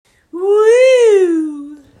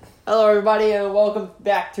Woo! Hello, everybody, and welcome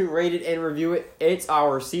back to Rate It and Review It. It's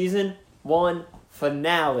our season 1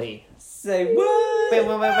 finale. Say what? Bam,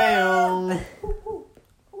 bam, bam, bam.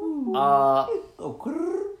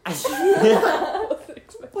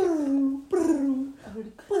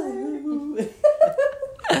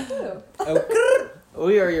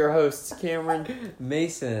 We are your hosts, Cameron,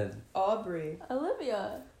 Mason, Aubrey,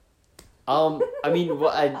 Olivia. I don't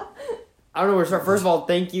know where to start. First of all,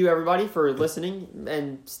 thank you everybody for listening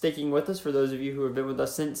and sticking with us. For those of you who have been with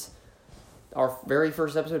us since our very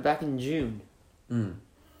first episode back in June. Even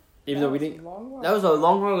though we didn't, that was a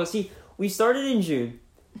long while ago. See, we started in June,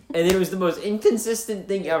 and it was the most inconsistent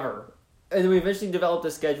thing ever. And then we eventually developed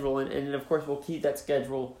a schedule, and of course we'll keep that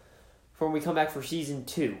schedule for when we come back for season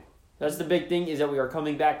 2. That's the big thing, is that we are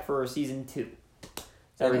coming back for a season 2.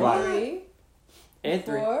 Everybody. 3, And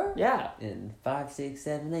 3. 4. Yeah. and 5, 6,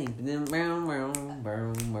 7, 8. Then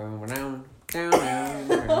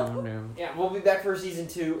Yeah, we'll be back for season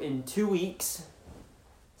 2 in 2 weeks.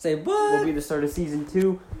 Say what? Will be the start of season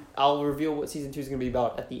 2. I'll reveal what season 2 is going to be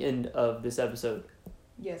about at the end of this episode.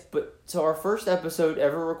 Yes. So our first episode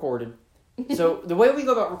ever recorded. So the way we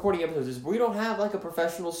go about recording episodes is we don't have like a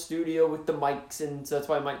professional studio with the mics, and so that's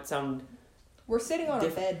why it might sound. We're sitting on a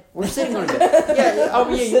bed. We're sitting on a bed. Yeah.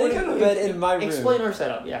 We're sitting on a bed in my room. Explain our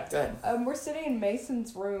setup. Yeah, go ahead. We're sitting in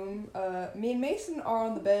Mason's room. Me and Mason are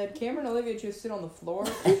on the bed. Cameron and Olivia just sit on the floor.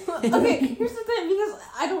 Okay, here's the thing, because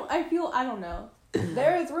I don't know.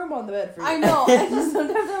 There is room on the bed for you. I know. I just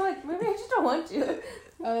sometimes I'm like, maybe I just don't want to.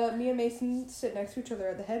 Me and Mason sit next to each other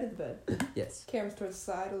at the head of the bed. Yes. Cameron's towards the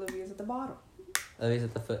side. Olivia's at the bottom. Olivia's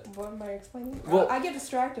at the foot. What am I explaining? Well- I get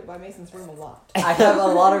distracted by Mason's room a lot. I have a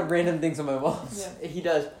lot of random things on my walls. Yeah. He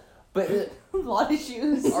does, but A lot of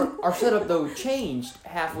shoes. our setup though changed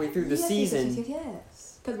halfway through the season.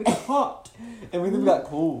 Yes. Because we got hot. And we got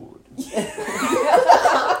cold.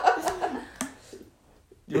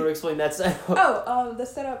 You want to explain that setup? The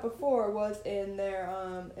setup before was in their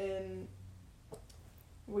in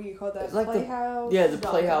what do you call that? It's like the- Playhouse. Yeah, the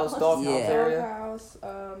Playhouse doghouse Yeah. area. Doghouse.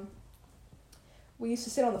 We used to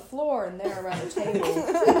sit on the floor and there around the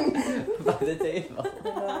table. By the table.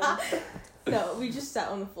 And, No, we just sat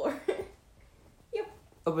on the floor.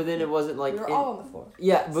 Oh, but then it wasn't like we were in- all on the floor.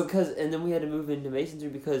 Yeah, and then we had to move into Mason's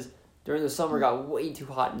room because during the summer it got way too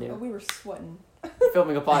hot in there. We were sweating.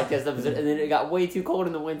 Filming a podcast episode, and then it got way too cold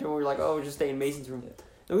in the winter, and we were like, oh, we'll just stay in Mason's room.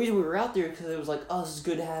 The reason we were out there because it was like, oh, this is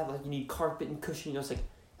good to have. Like, you need carpet and cushioning. I was like,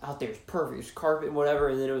 out there is perfect. There's carpet and whatever.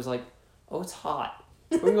 And then it was like, oh, it's hot.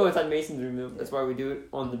 We're going to go inside Mason's room. That's why we do it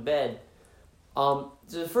on the bed. So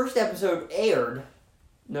the first episode aired.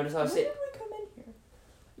 Notice how I When say did we come in here?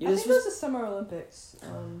 yeah, I this think it was was the Summer Olympics.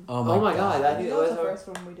 Oh my God, I I think think that was the that was first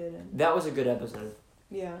one we did in. that was a good episode.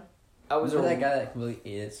 Yeah. That was Was a that guy that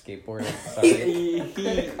completely ate his skateboard? Sorry.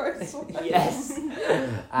 Credit card swipe. Yes.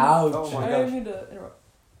 Ouch. Oh my I gosh. didn't mean to interrupt.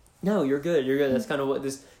 No, you're good. You're good. That's kind of what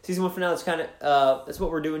this season 1 finale is kind of. That's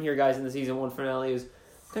what we're doing here, guys. In the season 1 finale is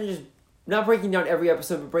kind of just not breaking down every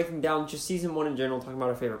episode, but breaking down just season 1 in general, talking about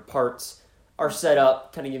our favorite parts, our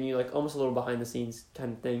setup, kind of giving you like almost a little behind the scenes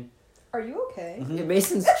kind of thing. Are you okay? Yeah,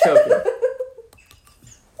 Mason's choking.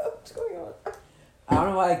 What's going on? I don't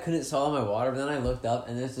know why I couldn't swallow my water, but then I looked up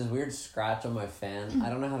and there's this weird scratch on my fan. I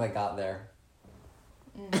don't know how that got there.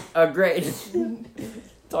 Great.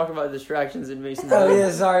 Talk about distractions in Mason's. Oh yeah,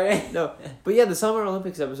 sorry. No, but yeah, the Summer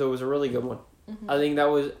Olympics episode was a really good one. Mm-hmm. I think that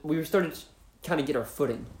was we started to kind of get our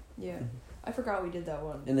footing. Yeah. I forgot we did that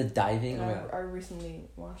one. And the diving. And Oh my God. I recently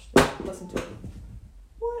watched it, listened to it.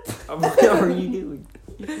 What? What are you doing?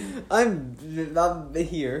 I'm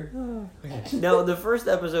here. No, the first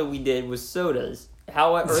episode we did was sodas.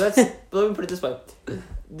 However, let me put it this way: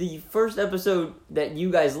 the first episode that you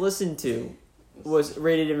guys listened to was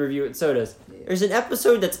Rated and Review It sodas. There's an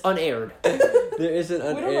episode that's unaired. There is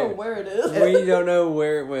an We don't know where it is. We don't know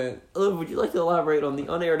where it went. Liv, would you like to elaborate on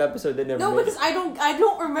the unaired episode that never No, made because I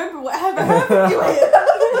don't remember what ever happened to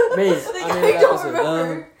it. Maze, Like, unaired I don't episode.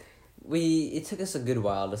 remember. It took us a good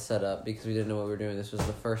while to set up because we didn't know what we were doing. This was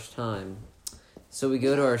the first time. So we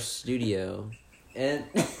go to our studio and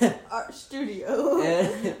Our studio.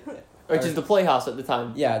 Which is the Playhouse at the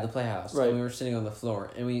time. yeah, the Playhouse. Right. And we were sitting on the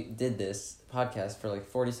floor and we did this podcast for like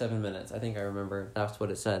 47 minutes. I think I remember that's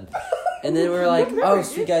what it said. And then we were like, oh,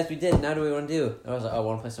 sweet guys, we did. Now what do we want to do? And I was like, I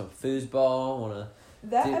want to play some foosball. Want to.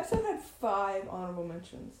 That Dude. episode had 5 honorable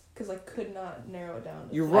mentions because I could not narrow it down.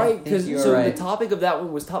 to You're 5. right, think because you're so right. the topic of that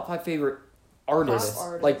one was top 5 favorite artists,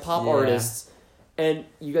 artists. like pop Yeah. artists, and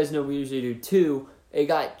you guys know we usually do 2. It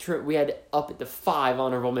got we had up it to 5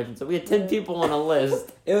 honorable mentions, so we had 10 Yeah. people on a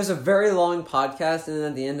list. It was a very long podcast, and then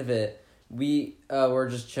at the end of it, we were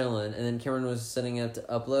just chilling, and then Cameron was setting it up to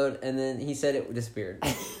upload, and then he said it disappeared.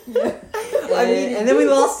 Yeah. And then we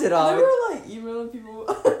lost it all. We were like emailing people.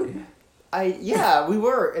 We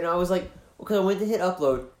were, and I was like, because I went to hit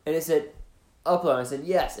upload, and it said upload. I said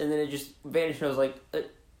yes, and then it just vanished. And I was like,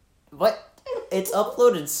 what? It's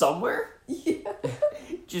uploaded somewhere, Yeah.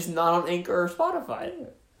 just not on Anchor or Spotify.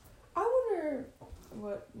 I wonder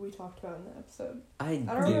what we talked about in the episode. I I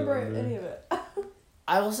don't remember any of it.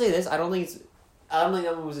 I will say this: I don't think that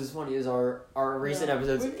one was as funny as our recent No,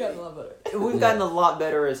 episodes. We've gotten a lot better. We've gotten a lot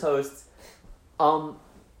better as hosts.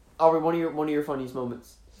 Aubrey, one of your funniest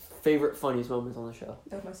moments, favorite funniest moments on the show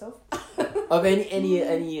Of myself. of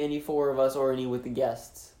any four of us or any with the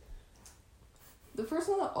guests. The first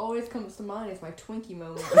one that always comes to mind is my Twinkie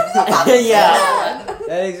moment. Yeah.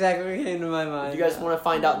 That exactly what came to my mind. If you guys want to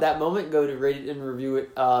find out that moment, go to Rate It and Review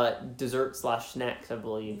It, dessert/snacks, I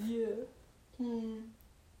believe. Yeah.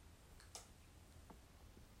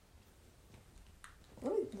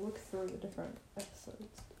 Let me look through the different episodes.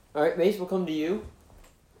 All right, Mace, we'll come to you.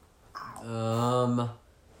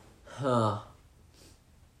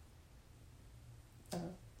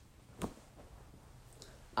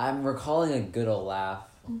 I'm recalling a good old laugh.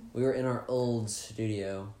 We were in our old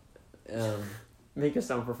studio, Make us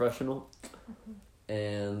sound professional.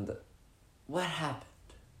 and what happened?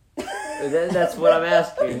 That's what I'm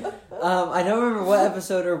asking. I don't remember what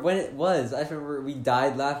episode or when it was. I just remember we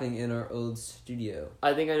died laughing in our old studio.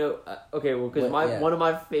 I think I know. Okay, well, because What- yeah. one of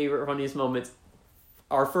my favorite funniest moments,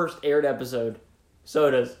 our first aired episode,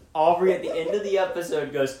 sodas. Aubrey at the end of the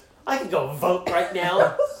episode goes, "I can go vote right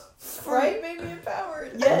now." Sprite made me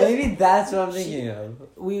empowered. Yes. Maybe that's what I'm thinking of.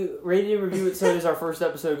 We rated and reviewed sodas our first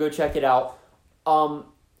episode. Go check it out.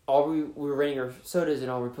 Aubrey, we were rating our sodas,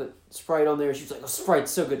 and Aubrey put Sprite on there. She was like, "Oh,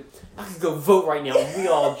 Sprite's so good. I can go vote right now." And we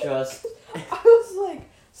all just. I was like,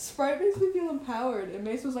 Sprite makes me feel empowered. And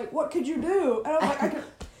Mace was like, what could you do? And I was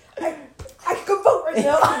like, I could go vote right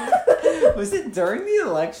now. Was it during the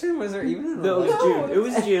election? Was there even an No, it was election? June. It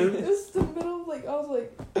was June. It was the middle of, like, I was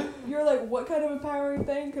like, you're like, what kind of empowering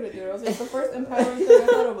thing could it do? I was like, the first empowering thing I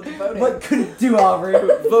thought of was voting. What could it do, Aubrey?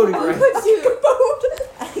 Voting I right. could vote.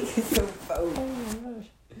 I could go vote. Oh my gosh.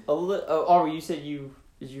 Aubrey, you said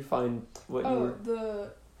did you find what you were?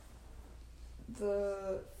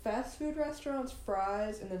 The fast food restaurants,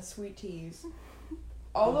 fries, and then sweet teas.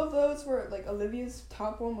 All of those were, like, Olivia's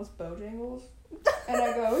top one was Bojangles. And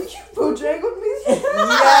I go, you Bojangled me?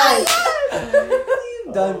 Yes!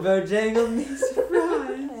 You've done Bojangled me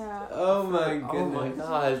surprise. Yeah. Oh my goodness. Oh my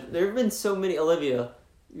gosh. There have been so many. Olivia,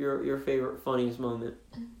 your favorite, funniest moment.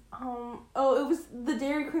 It was the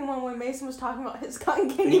Dairy Queen one when Mason was talking about his cotton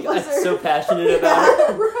And candy you got blizzard. so passionate about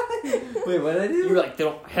it. Right. Wait, what did I do? You were like, they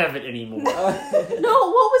don't have it anymore. No,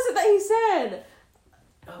 what was it that he said?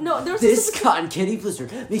 No, there was This a cotton candy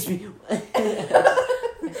blizzard makes me.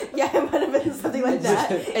 Yeah, it might have been something like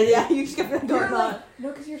that. And Yeah, you just kept going You're on. like, no,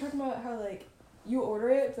 because you're talking about how, like, you order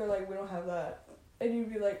it, they're like, we don't have that. And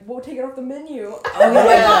you'd be like, we'll take it off the menu. Oh my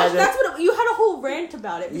Yeah, gosh, that- that's what you had a whole rant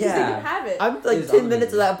about it because they Yeah. didn't have it. I'm like It was 10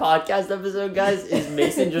 minutes of unbelievable. that podcast episode, guys, is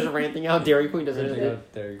Mason just ranting out Dairy Queen doesn't have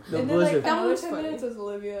it. There. The And then, like, blizzard. That another was 10 funny. minutes is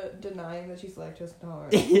Olivia denying that she's lactose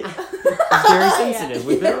intolerant. It's very sensitive.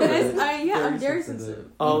 We've been over this. I'm very sensitive.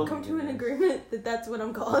 Um, We've come to an agreement that that's what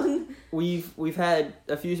I'm called. We've had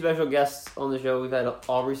a few special guests on the show. We've had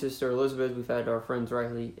Aubrey's sister Elizabeth. We've had our friends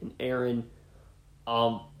Riley and Aaron.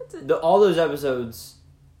 All those episodes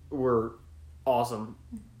were awesome.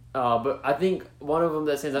 But I think one of them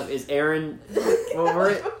that stands up is Aaron. Well,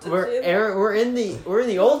 we're in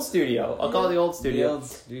the old studio. I'll call it the old studio.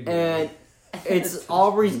 And it's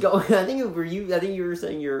Aubrey's going. I think it were you. I think you were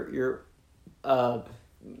saying you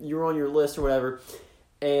were on your list or whatever.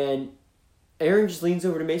 And Aaron just leans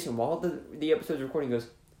over to Mason while the episode's recording. And goes,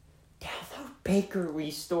 download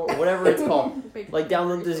Bakery Store, whatever it's called. Like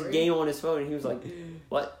download this game on his phone. And he was like,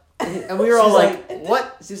 what? And we were all She's like,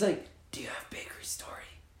 what? She's like, do you have Bakery Story?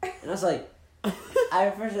 And I was like,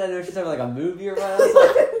 at first I know she's talking like a movie or what. I was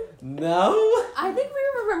like, no. I think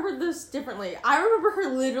we remember this differently. I remember her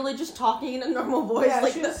literally just talking in a normal voice.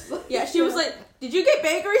 She was like, did you get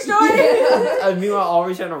Bakery Story? Meanwhile,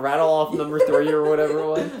 always trying to rattle off number 3 or whatever it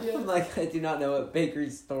was. I'm like, I do not know what Bakery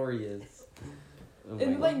Story is. Oh my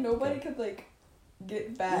And, like, God. nobody could, like,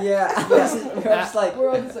 get back. Yeah. We're just like, We're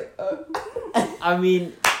all just like, I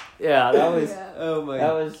mean, yeah, that was Yeah. oh my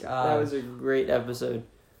that was God. that was a great episode.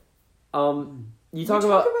 You we talk talk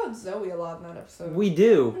about about Zoe a lot in that episode. we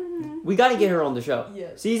do. Mhm. We got to get her on the show.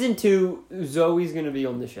 Yes. Season 2, Zoe's gonna be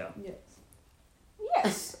on the show. Yes.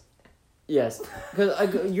 Yes. Yes,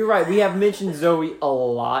 because you're right. We have mentioned Zoe a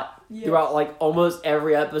lot Yes. throughout like almost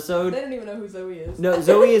every They episode. don't even know who Zoe is. No,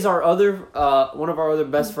 Zoe is our other one of our other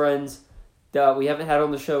best friends that we haven't had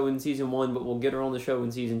on the show in season 1, but we'll get her on the show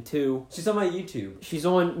in season 2. She's on my YouTube. She's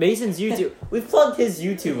on Mason's YouTube. We've plugged his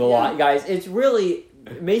YouTube a lot, guys. It's really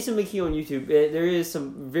Mason McKee on YouTube. There is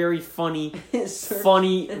some very funny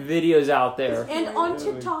videos out there. And on Oh,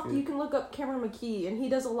 TikTok, good. you can look up Cameron McKee, and he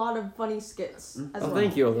does a lot of funny skits as Oh, well.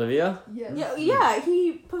 thank you, Olivia. Yes. Yeah,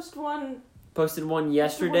 he posted one. Posted one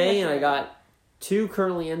yesterday, and I yesterday. got 2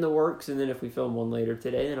 currently in the works. And then if we film one later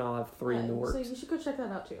today, then I'll have 3 in the So works. you should go check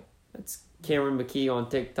that out too. That's Cameron McKee on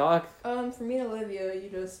TikTok. For me and Olivia, you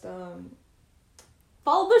just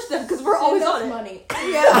Follow the stuff because we're send always us on it. money.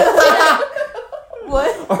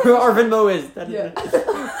 What? Our Venmo is. Yeah.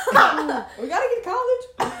 We gotta get to college.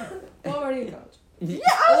 Well, I'm already in college. Yeah.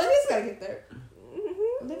 Olivia's gotta get there.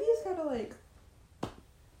 Mhm. Olivia's gotta like.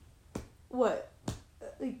 What?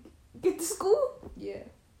 Like, get to school? Yeah.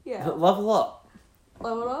 Yeah. Level up.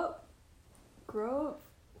 Level up. Grow up.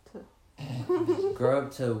 Grow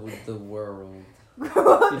up to the world.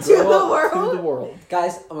 Grow up You to grow the up world. To the world.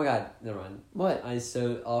 Guys, oh my god, never mind. What? I'm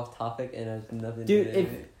so off topic and I have nothing Dude, to do. if-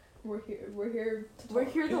 We're here. We're here. To We're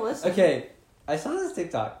talk. here to listen. Okay, I saw this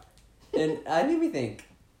TikTok and I made me think.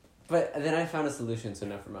 But then I found a solution, so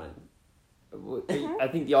never mind. I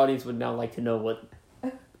think the audience would now like to know what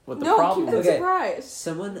the No, problem keep it is. Okay. surprised.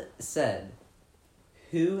 Someone said,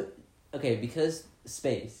 because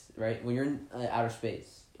space, right? When you're in outer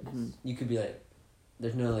space, Mhm. you could be like,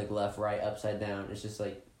 there's no like left, right, upside down. It's just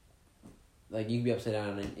like you could be upside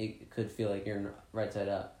down and it could feel like you're in right side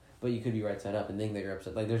up. But you could be right side up and think that you're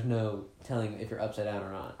upside. Like there's no telling if you're upside down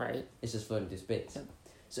or not. Right. It's just floating through space. Yep.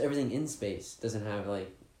 So everything in space doesn't have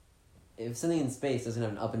like, if something in space doesn't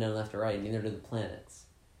have an up and down, left or right, neither do the planets.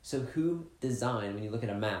 So who designed, when you look at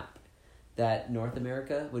a map, that North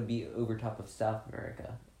America would be over top of South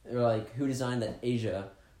America? Or like, who designed that Asia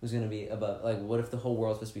was going to be above? Like, what if the whole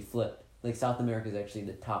world's supposed to be flipped? Like, South America is actually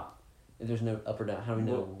the top. If there's no up or down, how do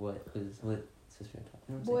we know what's supposed to be on top?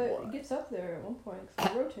 You know what I'm saying? Boy, it gets up there at one point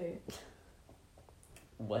because we rotate.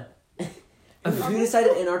 What? Who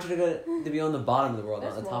decided Antarctica to be on the bottom of the world,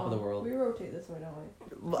 not That's the top of the wrong. world? We rotate this way, don't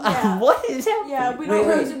we? Yeah. What is happening? Yeah, we Wait, don't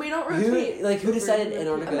wait. rotate. We don't rotate. Who decided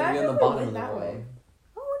Antarctica to be Imagine on the if we bottom went of the that world? way.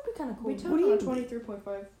 Oh, it'd be kind of cool. We What took do on you- a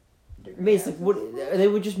 23.5 degree. Basically, axis. what they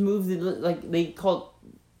would just move they called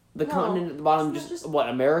the No, continent at the bottom it's just, just- what,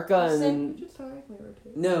 America, and Same- then Just technically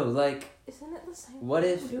rotate. No, like, Isn't it the same? what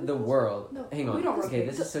if Do the this? world... No, Hang on. we don't Okay, rotate.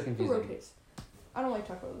 this is so Who confusing. rotates? I don't like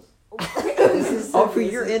tacos. This is so Aubrey,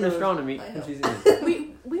 you're in so astronomy. I know.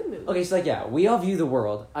 confusing. we move. Okay, so like, yeah, we all view the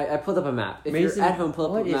world. I pulled up a map. If Mason, you're at home, pull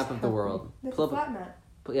up what a is map of the happening? world. That's Pull a up, flat map.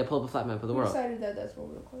 pull up a flat map of the We world. decided that that's what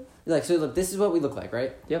we look like. Like, so look, this is what we look like,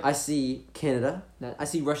 right? Yep. I see Canada. That- I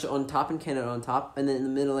see Russia on top and Canada on top. And then in the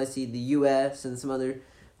middle, I see the U.S. and some other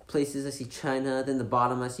places. I see China. Then the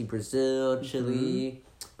bottom, I see Brazil, Chile,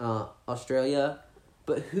 Australia.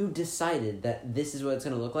 But who decided that this is what it's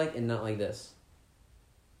going to look like and not like this?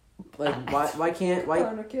 Like, why can't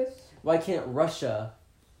Copernicus, Russia,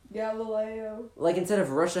 Galileo. like, instead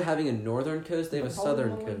of Russia having a northern coast, they have a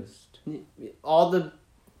southern Napoleon. coast? all the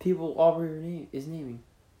people Aubrey is naming.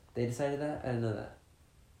 They decided that? I didn't know that.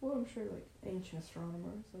 Well, I'm sure like ancient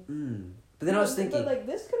astronomers. Like, But then I was thinking... but like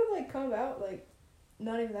this could have like come about like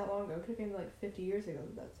not even that long ago. It could have been like 50 years ago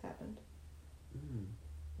that that's happened.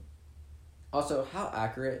 Also, how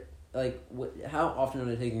accurate, like, how often are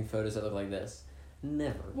they taking photos that look like this?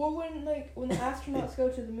 Never. Well, when the astronauts go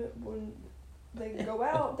to the moon, when they go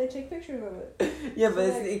out, they take pictures of it. Yeah, So, but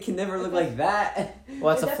like, it can never look like that.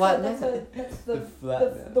 Well, it's a That's flat that's map. that's the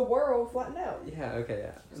Flat map. the world flattened out. Yeah, okay,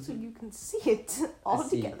 yeah. So you can see it all I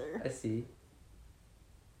see. together. I see.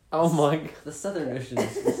 Oh my god. The Southern Ocean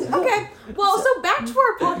is... Okay. Well, so back to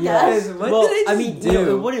our podcast. Yes. What well, did I just you know,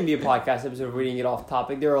 do? it wouldn't be a podcast episode if we didn't get off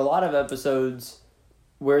topic. There are a lot of episodes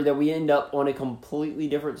where that we end up on a completely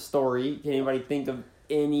different story. Can anybody think of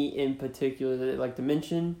any in particular that they'd like to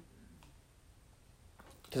mention?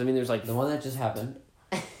 Because I mean, there's like The one that just happened.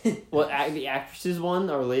 the actresses one,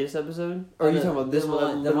 our latest episode, or are you talking about this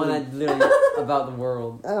one? The one that literally about the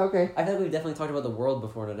world. Oh, okay. I feel like we've definitely talked about the world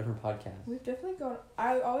before in a different podcast. We've definitely gone.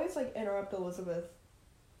 I always like interrupt Elizabeth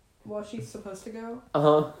while she's supposed to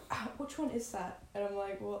go. Which one is that? And I'm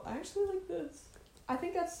like, well, I actually like this. I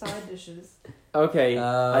think that's side dishes. Okay.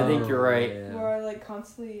 I think you're right. Yeah. Where I like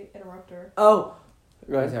constantly interrupt her. Oh,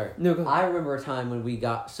 Go ahead. sorry. No, go ahead. I remember a time when we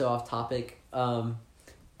got so off topic.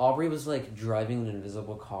 Aubrey was like driving an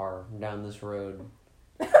invisible car down this road,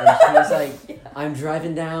 And she was like, I'm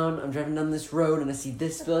driving down this road and I see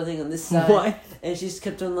this building on this side. What? And she just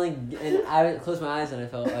kept on like, and I closed my eyes and I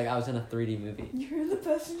felt like I was in a 3D movie. You're in the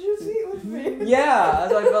passenger seat with me. Yeah,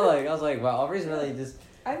 that's what I felt like. I was like, wow, Aubrey's really just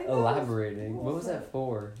I think elaborating. What was that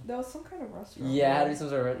for? That was some kind of restaurant. Yeah, it had to be some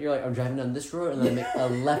sort of. You're like, I'm driving down this road and then I make a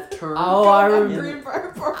left turn. Oh, I remember.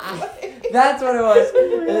 Greenbrier Parkway. That's what it was.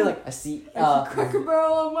 And then like I see Cracker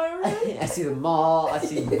Barrel on my right. I see the mall. I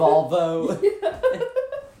see Volvo.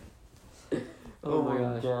 Oh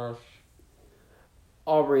my gosh.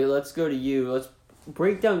 Aubrey, let's go to you. Let's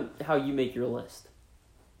break down how you make your list.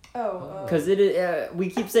 Oh. Because it is, we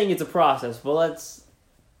keep saying it's a process, but let's.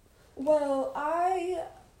 Well,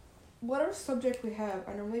 whatever subject we have,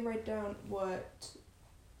 I normally write down what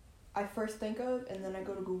I first think of, and then I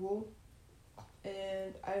go to Google,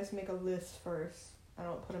 and I just make a list first. I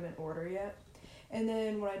don't put them in order yet. And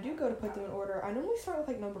then when I do go to put them in order, I normally start with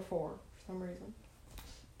like number 4 for some reason.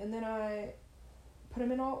 And then I put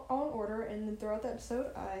them in all in order, and then throughout the episode,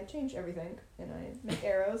 I change everything, and I make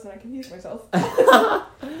arrows, and I confuse myself.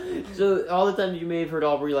 So all the times you may have heard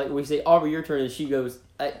Aubrey, like we say, Aubrey, your turn, and she goes,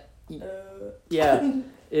 yeah,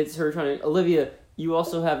 it's her trying to. Olivia, you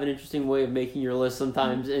also have an interesting way of making your list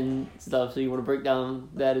sometimes and stuff, so you want to break down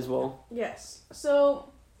that as well? Yes.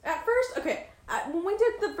 So, at first, when we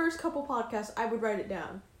did the first couple podcasts, I would write it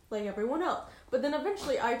down, like everyone else. But then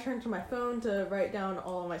eventually I turned to my phone to write down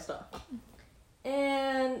all of my stuff.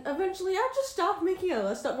 And eventually I just stopped making a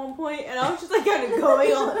list at one point, and I was just like kind of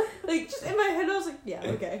going on, like just in my head I was like, yeah,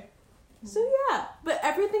 okay. So yeah, but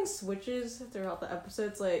everything switches throughout the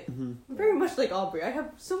episodes, like very much like Aubrey. I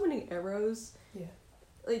have so many arrows. Yeah.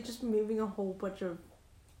 Like just moving a whole bunch of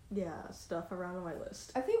stuff around on my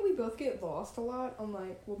list. I think we both get lost a lot on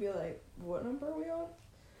like, we'll be like, what number are we on?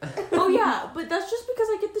 Oh yeah, but that's just because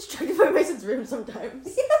I get distracted by Mason's room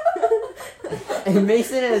sometimes. And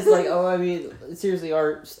Mason is like, seriously,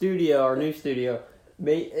 our new studio,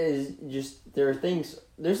 is just, there are things,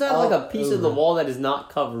 there's not like a piece of the wall that is not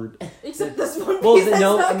covered. Except this one piece that's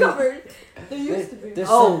not covered. There used to be. There's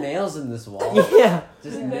some nails in this wall. Yeah.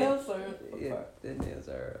 Just the nails are. Yeah, the nails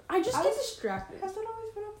are. I just get distracted. Has that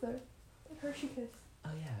always been up there? Hershey Kiss. Oh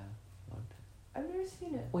yeah. I've never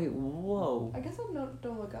seen it. Wait, whoa. I guess I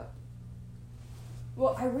don't look up.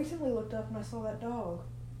 Well, I recently looked up and I saw that dog.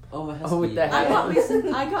 Oh, my husky. with that I got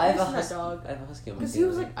Mason I that dog. I have a husky on my Because he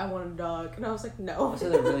was like, I want a dog. And I was like, no. That's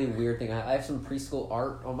another really weird thing. I have some preschool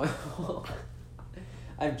art on my wall.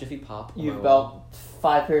 I have Jiffy Pop on You've my about wall.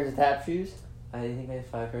 5 pairs of tap shoes? I think I have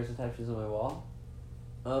 5 pairs of tap shoes on my wall.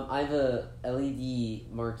 I have a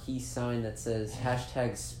LED marquee sign that says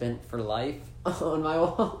 #spent for life on my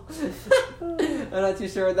wall. I'm not too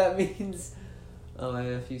sure what that means. I have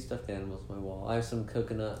a few stuffed animals on my wall. I have some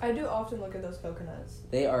coconut. I do often look at those coconuts.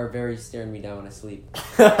 They are very staring me down when I sleep.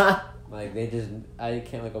 Like, they just, I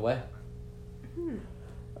can't look away.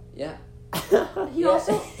 Yeah. He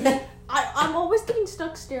also, I'm always getting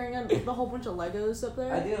stuck staring at the whole bunch of Legos up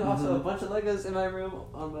there. I do also have a bunch of Legos in my room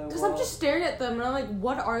on my wall. Because I'm just staring at them and I'm like,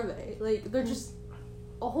 what are they? Like, they're just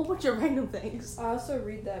a whole bunch of random things. I also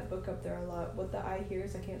read that book up there a lot. What the eye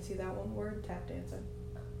hears, I can't see that one word, tap dancing.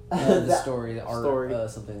 The story, the art, story.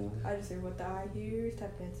 Something. I just hear what the eye hears,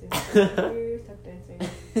 tap dancing. What the eye hears, tap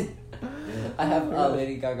dancing. I have a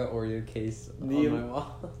Lady Gaga Oreo case on my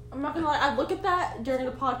wall. I'm not gonna lie, I look at that during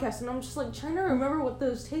the podcast and I'm just like trying to remember what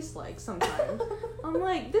those taste like sometimes. I'm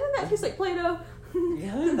like, didn't that taste like Play-Doh?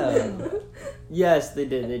 Yeah. Yes, they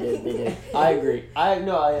did. I agree. I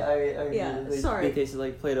agree. Yeah, They sorry. tasted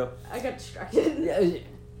like Play-Doh. I got distracted. Yeah,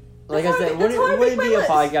 like That's I how said, that's how I wouldn't make be my a list.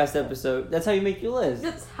 podcast episode. That's how you make your list.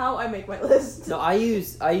 That's how I make my list. No, I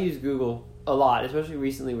use Google a lot, especially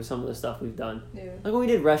recently with some of the stuff we've done. Yeah. Like when we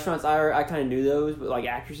did restaurants, I kind of knew those, but like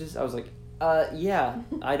actresses, I was like, yeah,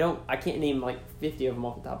 I can't name like 50 of them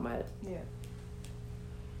off the top of my head. Yeah.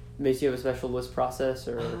 Makes you have a special list process,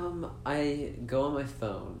 or I go on my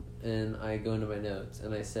phone and I go into my notes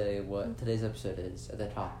and I say what today's episode is at the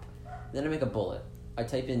top. Then I make a bullet. I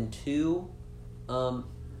type in two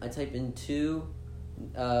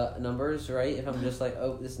numbers, right? If I'm just like,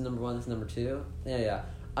 oh, this is number 1, this is number 2. Yeah.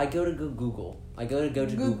 I go to Google. I go to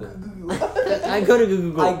Google. I go to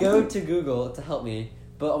Google. I go to Google to help me.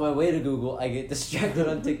 But on my way to Google, I get distracted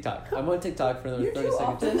on TikTok. I'm on TikTok for another You 30 do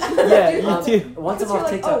seconds. often. Yeah, you too. Once I'm You're off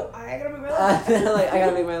like, TikTok, oh, I gotta make my list. I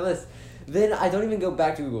gotta make my list. Then I don't even go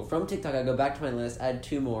back to Google. From TikTok, I go back to my list, add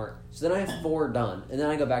 2 more. So then I have 4 done. And then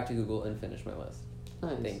I go back to Google and finish my list.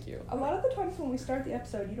 Nice. Thank you. A lot of the times when we start the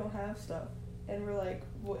episode, you don't have stuff. And we're like,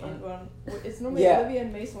 we'll end on. It's normally Yeah. Olivia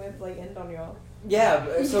and Mason. We have to like end on y'all.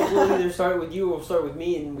 Yeah, so we'll either start with you or we'll start with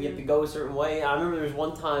me, and we have to go a certain way. I remember there was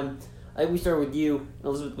one time I think we started with you, and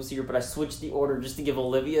Elizabeth was here, but I switched the order just to give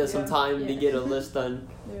Olivia some Yeah. time to Yeah. get a list done.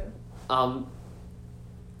 Yeah.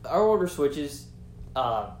 Our order switches,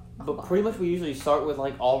 but pretty much we usually start with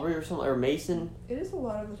like Aubrey or something, or Mason, It is a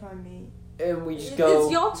lot of the time me. and we just go.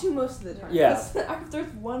 It's y'all two most of the time. Yeah.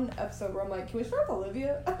 There's one episode where I'm like, can we start with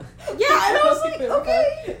Olivia? Yeah, and I was like,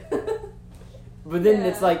 okay. But then Yeah.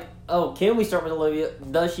 it's like, oh, can we start with Olivia?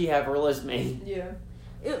 Does she have her list made? Yeah.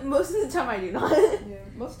 Most of the time I do not. Yeah.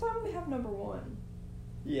 Most of the time we have number one.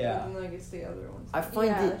 Yeah. And then like it's the other ones. I find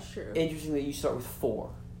Yeah, it that's true. interesting that you start with 4.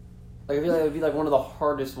 Like, I feel like it would be like one of the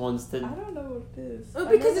hardest ones I to. don't know what it is. Oh,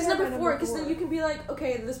 I because know it's they have number my 4, because then you can be like,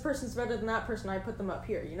 okay, this person's better than that person, I put them up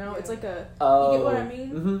here, you know? Yeah. It's like a, Oh. you get what I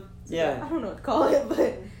mean? Mm-hmm. Yeah. I don't know what to call it,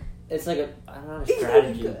 but It's like a, I don't know, a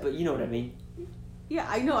strategy, Good. but you know what I mean. yeah,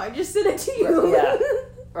 I know, I just said it to you. Yeah.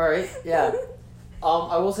 Alright, yeah.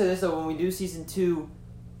 I will say this though, when we do season 2,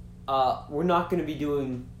 we're not going to be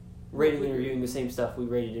doing rating and reviewing the same stuff we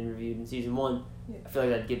rated and reviewed in season 1. Yeah. I feel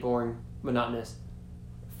like that'd get boring, monotonous.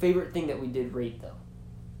 Favorite thing that we did rate though?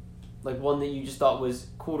 Like one that you just thought was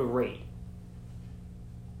cool to rate.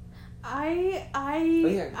 I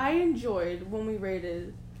yeah. I enjoyed when we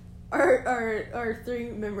rated our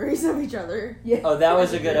 3 memories of each other. Yeah. Oh, that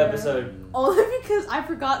was a good Yeah. episode. Only because I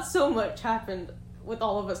forgot so much happened with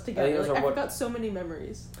all of us think together. those Like, are I what- forgot so many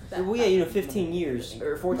memories. that Well, yeah, 15 happened. years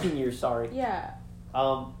or 14 years. Sorry. Yeah.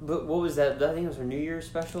 But what was that? I think it was our New Year's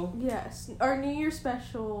special. Yes. Our New Year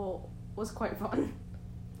special was quite fun.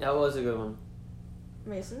 That was a good one.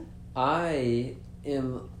 Mason? I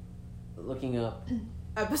am looking up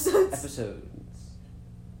Episodes? episodes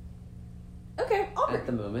Okay, Aubrey. at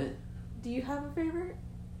the moment. Do you have a favorite?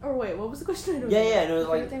 Or wait, what was the question? I don't Yeah, know. yeah. No, it was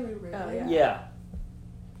like Everything we rated. Oh, yeah. yeah.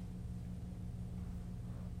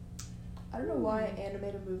 I don't know why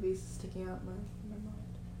animated movies is sticking out in my mind.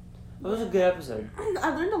 It was a good episode. I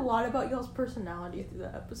learned a lot about y'all's personality through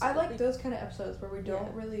that episode. I like those kind of episodes where we don't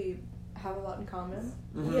Yeah. really have a lot in common.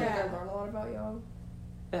 Mhm. Like, Yeah. I learn a lot about y'all.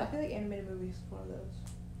 Yeah. I feel like animated movies is one of those.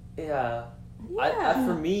 Yeah. Yeah.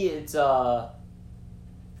 For me, it's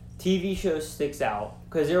TV shows sticks out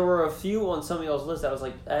because there were a few on some of y'all's list. I was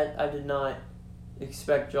like, I did not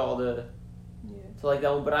expect y'all to Yeah. like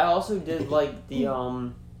that one, but I also did like the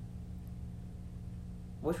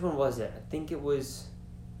Which one was it? I think it was.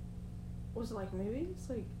 Was it like movies?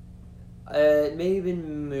 Like, It may have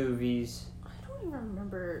been movies, I don't even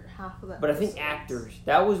remember half of that. but I think episodes. actors.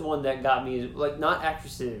 That was one that got me. Like not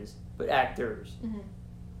actresses, but actors. Mm-hmm.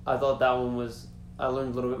 I thought that one was. I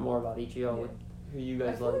learned a little bit more about each of y'all. Yeah. With who you I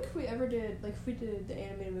guys feel like. like if we ever did, like if we did the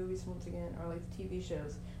animated movies once again, or like the TV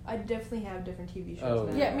shows, I'd definitely have different TV shows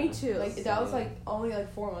Oh, now. Yeah, me too. Like that was like only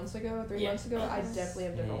like 4 months ago, 3 Yeah. months ago. I definitely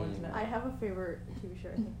have different ones now. I have a favorite TV show,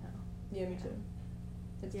 I think, now. Yeah, me too.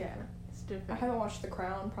 It's Yeah. different. It's I different. haven't watched The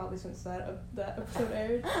Crown probably since that episode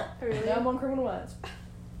aired. Really? Now I'm on Criminal Minds.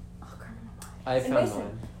 Oh, Criminal Minds. I And found Mason.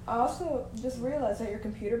 mine. I also just realized that your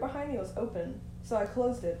computer behind me was open, so I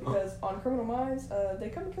closed it because on Criminal Minds, they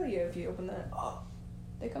come and kill you if you open that.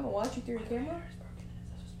 They come and watch you through your camera.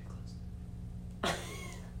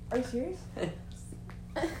 Are you serious?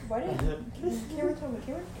 Why didn't Cameron tell me?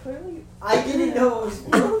 Cameron clearly. I didn't know it was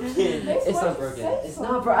broken. Thanks, It's why not you broken. say It's so?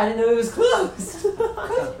 not broken. I didn't know it was closed. It's not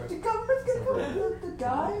Because the broken. government's gonna come. It's The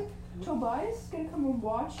guy Tobias is gonna come and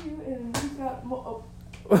watch you, and he's got.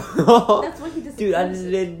 That's what he does. Dude, I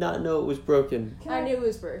did not know it was broken. Can I knew it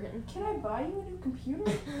was broken. Can I buy you a new computer?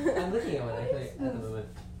 I'm looking at one What actually is at the this? moment.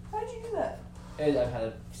 How did you do that? And I've had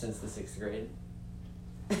it since the 6th grade.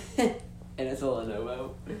 And it's a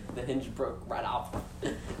Lenovo. The hinge broke right off.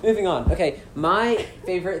 Moving on. Okay, my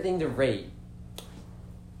favorite thing to rate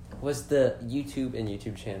was the YouTube and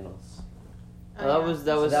YouTube channels. That was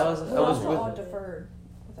We with. all deferred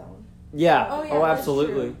with that one. Yeah. Oh, yeah, Oh, that's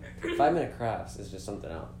absolutely. 5-minute crafts is just something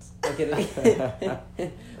else. Okay,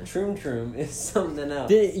 Troom is something else.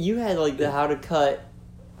 You had like the how to cut,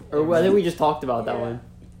 or I think we just talked about that Yeah. one.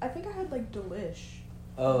 I think I had like Delish.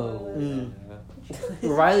 Oh. Mm. Did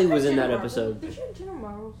Riley was in Jenna that Marbles- episode. Did you have Jenna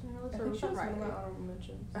Marbles in your list, I or think was she that was one of my Riley? honorable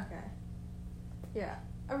mentions. Okay. Yeah.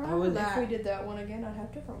 I would- remember If that. we did that one again, I'd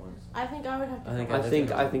have different ones. I think I would have to. I think I think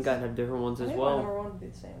different I'd have different ones I as think my well. number one would be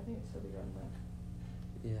the same. I think it'd still be running back.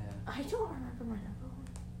 Yeah. I don't remember my number one.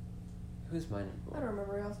 Who's mine? I don't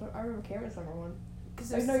remember else. I remember Cameron's number one.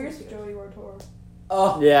 Cause Like, there's no, some yours is good- Joey World Tour.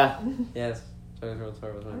 Oh. Yeah. Yes. Toys World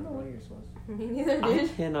Tour was I mine. don't know what yours was. Me neither, I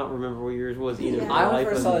dude. cannot remember what yours was either. Yeah. for the I went life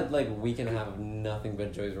for a of solid me. week and a half of nothing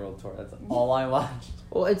but Joey's World Tour. That's all I watched.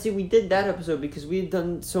 Well, and see, we did that episode because we had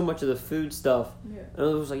done so much of the food stuff, Yeah. and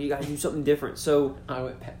it was like you gotta do something different. So I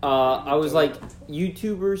went. I was like,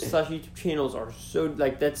 YouTubers / YouTube channels are so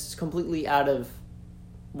like that's completely out of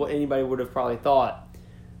what anybody would have probably thought.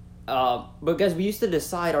 But guys, we used to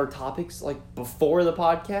decide our topics like before the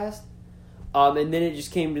podcast, and then it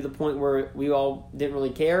just came to the point where we all didn't really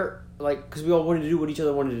care, like because we all wanted to do what each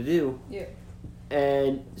other wanted to do. Yeah.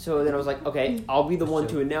 And so then I was like, okay, I'll be the one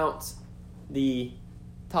to announce the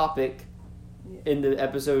topic in the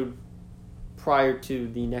episode prior to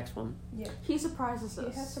the next one. Yeah. He surprises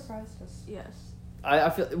us. He has surprised us. Yes. I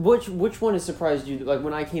feel which one has surprised you? Like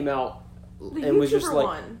when I came out The and was just YouTuber like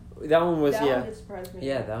one. that one was That yeah. one did surprise me.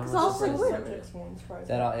 Yeah, that one Cause was I was like, surprising. wait a minute. Subjects one surprised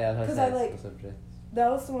That me. all, yeah, Because that's I like- the subject.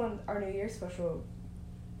 That was the one, our New Year's special.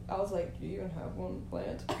 I was like, do you even have one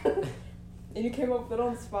planned? And you came up with it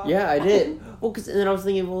on the spot. Yeah, I did. Well, cause and then I was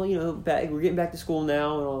thinking, well, you know, we're getting back to school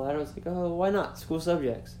now and all that. I was like, oh, why not school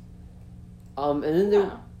subjects? And then there,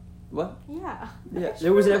 Yeah. what? Yeah. Yeah,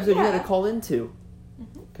 there was an episode you had to Yeah. call into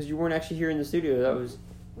Mhm. because you weren't actually here in the studio. That was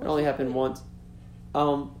it only happened once.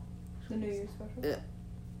 The New Year's special. Yeah.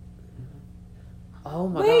 Oh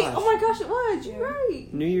my Wait, gosh. oh my gosh, it was. You're Yeah. right.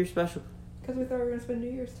 New Year's special. Because we thought we were going to spend New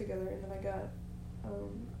Year's together, and then I got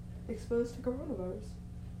exposed to coronavirus.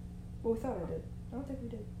 Well, we thought I did. I don't think we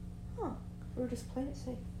did. Huh. We were just playing it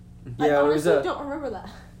safe. I Yeah, it was honestly don't remember that.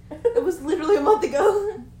 It was literally a month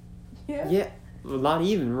ago. Yeah. Yeah, well, not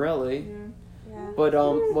even really. Yeah. But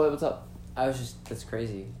what's up? I was just, that's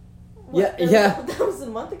crazy. Yeah, That yeah. Was, that was a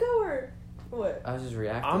month ago or what? I was just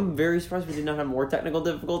reacting. I'm very surprised we did not have more technical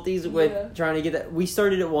difficulties with Yeah. trying to get that. We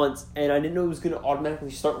started it once, and I didn't know it was going to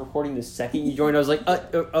automatically start recording the second you joined. I was like,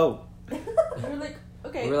 oh. We're like,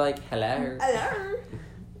 okay. We were like, hello. Hello.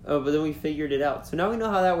 Oh, but then we figured it out. So now we know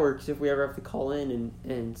how that works if we ever have to call in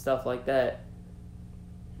and stuff like that.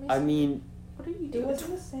 I mean, What are you It doing?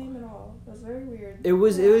 wasn't the same at all. It was very weird. it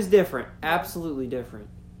was different. Absolutely different.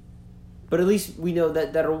 But at least we know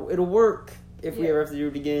that it'll work if we Yeah. ever have to do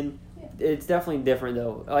it again. Yeah. It's definitely different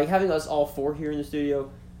though. Like having us all four here in the studio,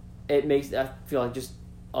 it makes I feel like just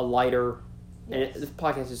a lighter Yes. and this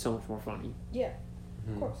podcast is so much more funny. Yeah,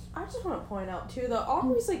 Mhm. of course. I just want to point out too that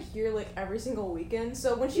Aubrey's like here like every single weekend.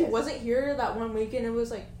 So when she Yes. wasn't here that one weekend, it was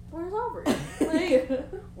like, where's Aubrey? Like,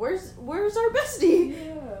 where's our bestie?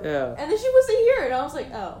 Yeah. Yeah. And then she wasn't here, and I was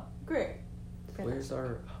like, oh, great. Where's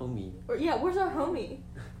our homie? Or, yeah, where's our homie?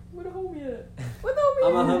 Where the homie at? Where the homie?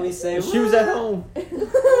 I'm a at? homie, say She was at home.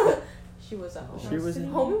 She was at home. She was-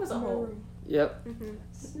 Homie was at home. Yep.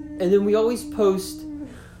 Mm-hmm. And then we always post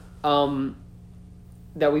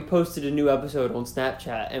that we posted a new episode on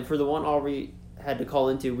Snapchat, and for the one Aubrey had to call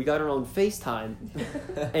into, we got her on FaceTime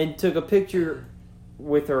and took a picture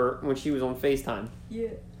with her when she was on FaceTime. Yeah.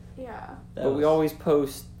 Yeah. But we always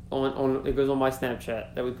post on it goes on my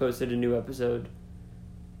Snapchat that we posted a new episode.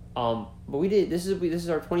 But we did this is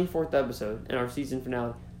our 24th episode and our season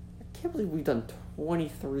finale. I can't believe we've done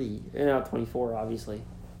 23 and now 24 obviously.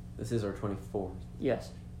 This is our 24th.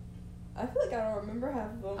 Yes. I feel like I don't remember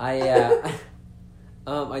half of them.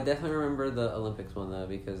 I definitely remember the Olympics one though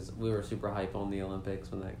because we were super hype on the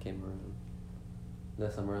Olympics when that came around.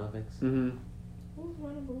 The Summer Olympics. Mhm. What was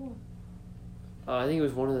my number one? I think it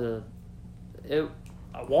was one of the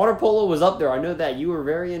water polo was up there. I know that you were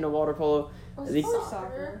very into water polo. Was I think- it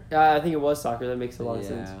Soccer. I think it was soccer. That makes a lot of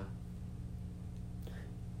sense.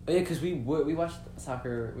 Oh yeah, because we watched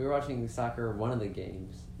soccer. We were watching soccer one of the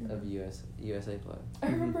games of USA play. I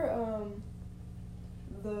remember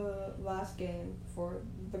the last game for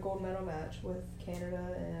the gold medal match with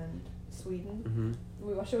Canada and Sweden. Mm-hmm.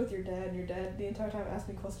 We watched it with your dad, and your dad the entire time asked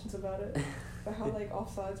me questions about it, about how like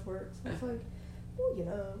offsides works. I was like, well, you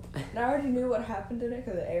know. And I already knew what happened in it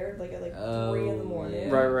because it aired like at 3 in the morning.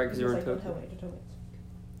 yeah. Right, 'cause He you was were like, in don't tell Tokyo. me, don't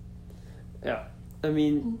tell me. I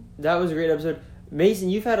mean, that was a great episode. Mason,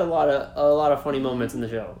 you've had a lot of funny moments in the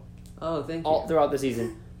show Oh, thank you. all throughout the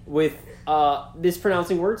season with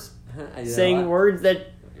mispronouncing words, I do that a saying lot. words that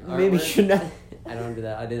Aren't maybe words? should not. I don't do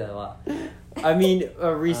that. I do that a lot. I mean,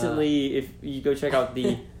 recently, if you go check out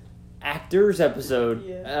the actors episode,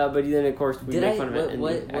 Yeah. but then of course we Did make I? fun of it. and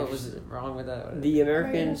What the was actresses. wrong with that? The American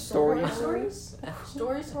American Story? Story.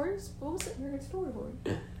 Stories? What was it? American Story Board.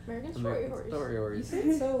 American Story American Horse. Story You Horse. said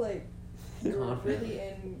it so like you're Confident. really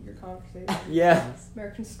in your conversation. Yeah.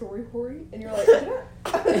 American Story Hory, and you're like, did I?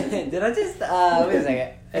 Did I just? Wait a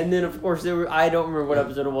second. And then of course I don't remember what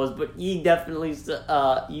episode it was, but you definitely,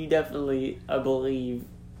 I believe,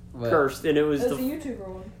 What? cursed, and it was It was a the YouTuber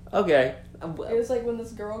one. okay. It was like when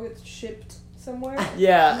this girl gets shipped somewhere.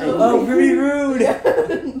 Yeah. and- Oh, pretty rude.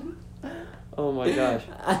 Oh my gosh.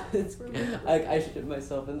 I shipped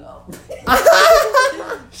myself in.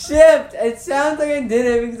 Shipped. It sounds like I did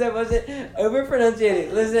it because I wasn't over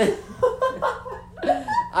pronunciating. Listen,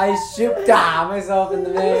 I shipped myself in the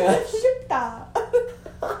mail. Shipped.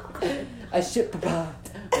 I shipped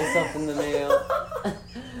myself in the mail.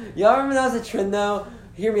 Y'all remember that was a trend though?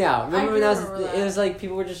 Hear me out. Remember I when do that was? remember that. It was like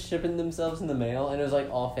people were just shipping themselves in the mail, and it was like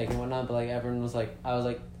all fake and whatnot. But like everyone was like, I was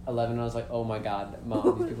like 11, and I was like, oh my god,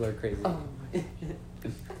 mom, these people are crazy. Oh.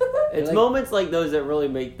 It's Like- moments like those that really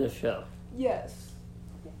make the show. Yes.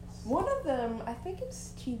 One of them, I think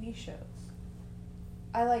it's TV shows.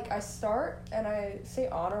 I start and I say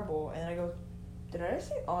honorable and I go, did I just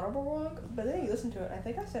say honorable wrong? But then you listen to it, I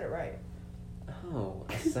think I said it right. Oh,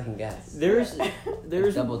 a second guess. There's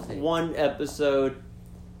Double take. one episode.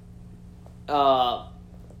 I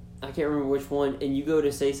can't remember which one, and you go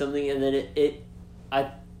to say something, and then I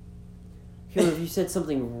can't remember if you said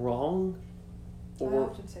something wrong, I or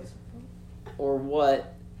often say something. or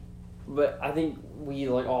what, but I think we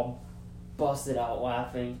like all busted out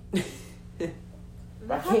laughing.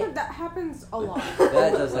 I can't- That happens a lot.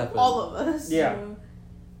 That does happen. All of us. Yeah.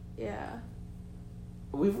 Yeah.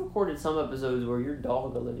 We've recorded some episodes where your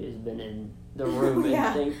dog Olivia's been in the room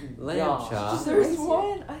Yeah. and Lamb gosh. chop. There's Nice.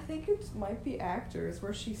 one, I think it might be Actors,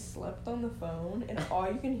 where she slept on the phone and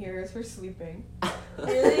all you can hear is her sleeping.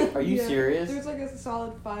 Really? Are you Yeah. serious? There's like a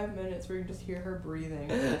solid 5 minutes where you just hear her breathing.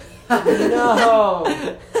 No.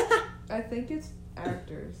 I think it's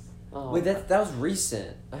Actors. Oh. Wait, that was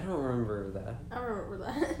recent. I don't remember that. I remember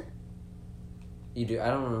that. You do? I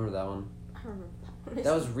don't remember that one. I remember that one.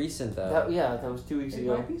 That was recent though. that was 2 weeks It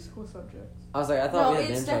ago. might be school subjects. I was like, I thought No, we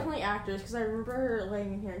had it's Lamb chop. definitely Actors because I remember her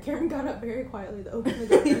laying in here and Karen got up very quietly to open the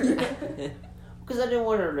door. Because I didn't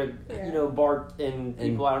want her to, Yeah. bark and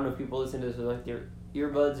people. I don't know if people listen to this with like their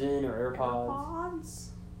earbuds in or AirPods AirPods.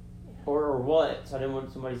 or what. So I didn't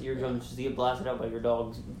want somebody's eardrums just to get blasted out by your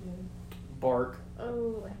dog's bark.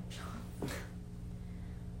 Oh, Lamb chop.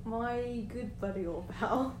 My good buddy old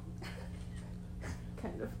pal.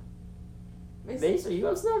 Kind of. Mace, are you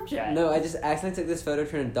on Snapchat? No, I just accidentally took this photo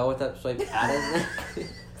trying to double tap swipe at his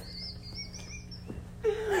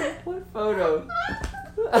What photo?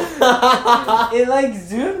 It like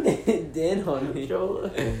zoomed in on me. Show-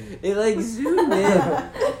 It like zoomed in.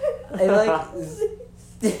 It like.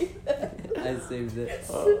 I saved it.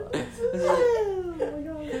 Oh. Oh my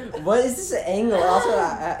god. What is this angle? Also,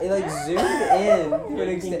 it like zoomed in. To an Looking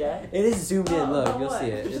extent. at- It is zoomed in. Look, Oh, you'll what? see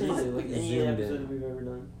it. Just It need is to look at any zoomed episode in. we've ever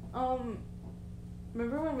done.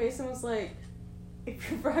 Remember when Mason was like, if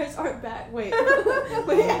your fries aren't bagged, wait, wait,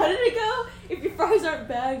 how did it go? If your fries aren't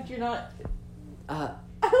bagged, you're not. I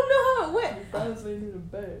don't know how it went. Fries they need a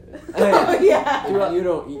bed. Oh yeah. You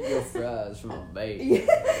don't eat your fries from a bag.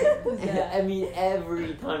 I mean,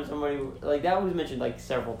 every time somebody like that was mentioned like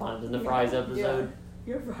several times in the fries episode.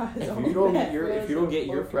 Your fries If aren't you don't bagged. get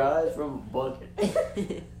your fries from a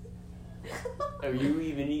bucket, are you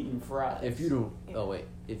even eating fries? If you don't, oh wait,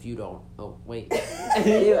 if you don't, oh wait.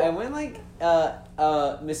 Ew, I went like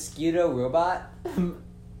mosquito robot.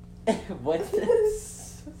 What?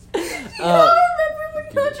 You know, I remember when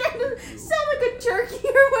you were trying to sound like a turkey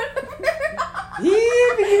or whatever.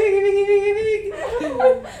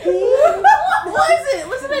 What was it?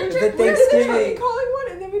 Was it a The turkey? Thanksgiving. calling one,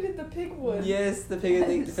 and then we did the pig one. Yes, the pig.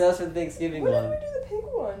 Yes. That was for the Thanksgiving When did one. we do the pig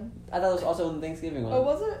one? I thought it was also on the Thanksgiving one. Oh,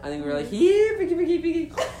 was it? I think we were like, here, piggy, piggy,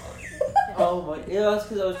 piggy. Oh my! Yeah, that's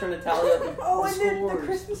because I was trying to tally up the, Oh, the and then the scores.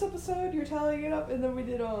 Christmas episode, you're tallying it up, and then we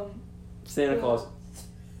did Santa Claus.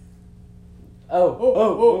 Oh,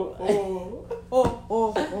 oh, oh.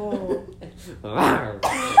 oh,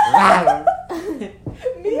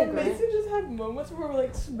 Me and Mason just have moments where we're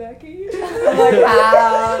like smacking each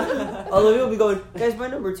other. Olivia will be going, guys, my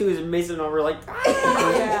number 2 is Mason, and we're like,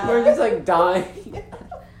 Yeah. We're just like dying.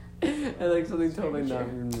 And like something totally not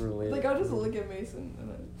even related. Like I'll just look at Mason and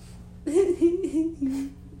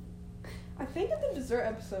I think in the dessert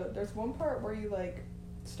episode, there's one part where you like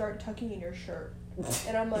start tucking in your shirt,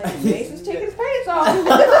 and I'm like, Mason's taking his pants off.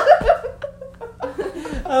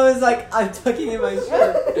 I was like, I'm tucking in my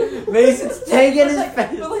shirt. Mason's taking his But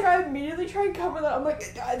pants. like I immediately try and cover that. I'm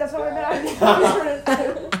like, that's not what I meant. I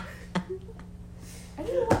didn't I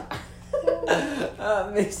didn't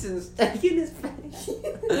want. Mason's taking his pants.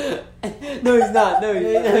 No, he's not. No,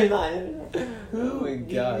 he's not. Who Oh my do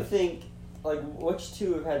you gosh. think, like, which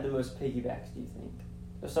two have had the most piggybacks, do you think?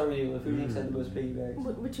 Let's start with you. Who do you think's had the most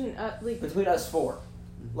piggybacks? Between like Between us 4.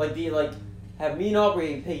 Like, do you, like, have me and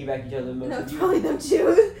Aubrey piggyback each other the most? no, Have it's you- probably them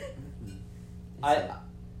two.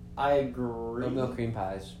 I agree. Milk cream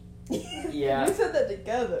pies. Yeah. You said that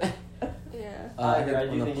together. Yeah. I think agree. I on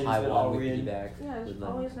do the think it's pie been one, all we weird. piggyback Yeah, it's with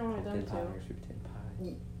always normally them pumpkin pie two. or sweet potato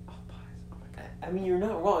pie. Oh, pies. Oh my god. I mean, you're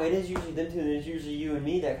not wrong. It is usually them two, and it's usually you and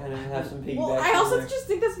me that kind of have some piggybacks. Well, I also in there. just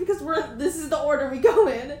think that's because this is the order we go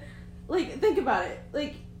in. Like, think about it.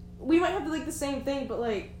 Like, we might have like the same thing, but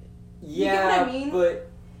like, Yeah, get what I mean? but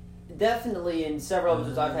definitely in several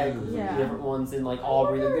episodes I've had completely Yeah. different ones in like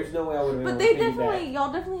Aubrey. Like, there's no way I would have been But able they to definitely,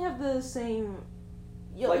 y'all definitely have the same.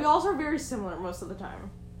 Like- Y'all's are very similar most of the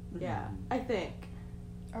time. Yeah, Mm-hmm. I think.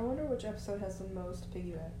 I wonder which episode has the most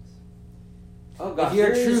piggybacks. Oh gosh, If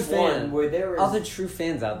you're a there true is one fan, where there All is the true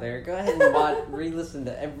fans out there, go ahead and re-listen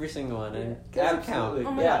to every single one and give us a absolutely, count.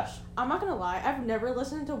 Oh my yeah. gosh, I'm not gonna lie. I've never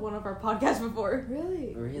listened to one of our podcasts before.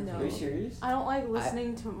 Really? Really? No. Are you serious? I don't like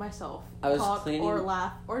listening to myself I was talk cleaning- or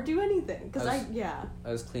laugh or do anything because I was- yeah.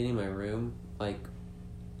 I was cleaning my room like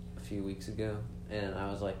a few weeks ago, and I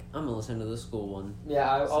was like, I'm gonna listen to the school one. Yeah,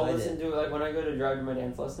 I'll So I listen to it like when I go to drive to my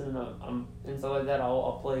dance lesson and I'm and stuff like that.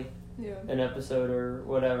 I'll play Yeah. an episode or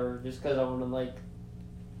whatever just because I want to like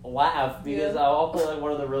laugh because Yeah. I'll play like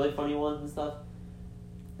one of the really funny ones and stuff.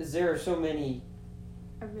 Because there are so many.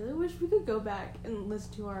 I really wish we could go back and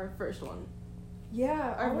listen to our first one,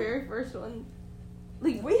 Yeah. our very first one.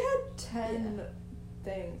 Like We had 10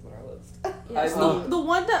 things on our list. yeah, I so mean- the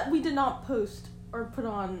one that we did not post or put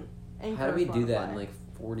on Anchor. How did we or do that Spotify. in like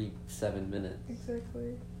 47 minutes?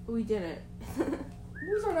 Exactly. We didn't.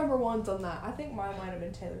 Who's our number ones on that? I think mine might have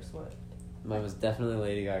been Taylor Swift. Mine was definitely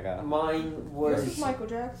Lady Gaga. Mine Yours was. was Michael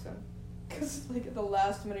Jackson. Because, like, at the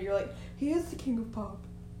last minute, you're like, he is the king of pop.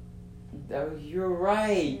 Oh, you're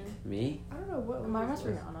right. Me? I don't know what Mine was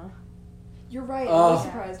yours Rihanna. You're right. Oh. That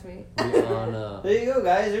surprised me. Rihanna. There you go,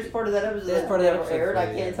 guys. There's part of that episode. There's that part of that never episode aired. for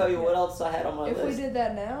I you. can't tell you what else I had on my If we list. did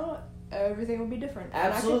that now, everything would be different.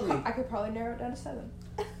 And Absolutely. I could probably narrow it down to 7.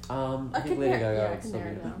 I I think could Lady narrow- Gaga yeah, I would could still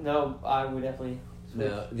narrow be. it down. No, I would definitely.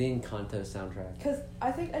 No, the Encanto soundtrack. Because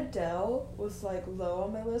I think Adele was, like, low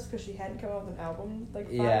on my list because she hadn't come out with an album, like,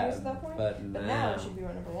 5 Yeah, years at that point. but But now now she'd be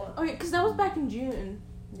my number 1. Okay, because that was back in June.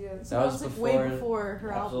 Yeah. So That that, was was like before- way before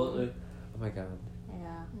her Absolutely. album. Oh my god.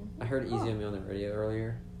 Yeah. I heard Easy on Me on the radio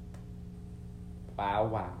earlier. Wow,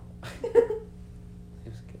 wow. It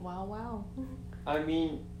was good. Wow, wow. I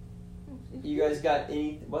mean, you guys got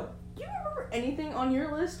any. What? Do you remember anything on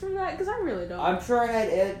your list from that? Because I really don't. I'm sure I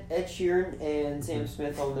had Ed Sheeran and Sam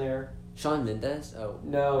Smith on there. Shawn Mendes? Oh.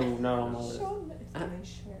 No, not on my list. Shawn, it's doing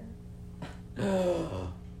Cher.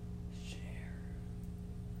 Cher.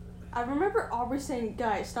 I remember Aubrey saying,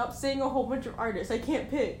 guys, stop saying a whole bunch of artists. I can't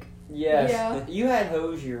pick. Yes. Yeah. You had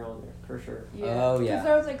Hosier on there, for sure. Yeah. Oh, Because yeah.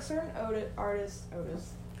 there was, like, certain artists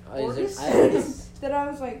Is it- artists that I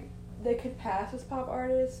was like, they could pass as pop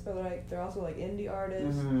artists, but like they're also like indie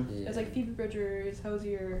artists. Mm-hmm. Yeah. It's like Phoebe Bridgers,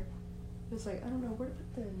 Hosier. It's like I don't know where to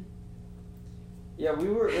put them. Yeah,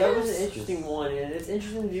 that was an interesting one, and it's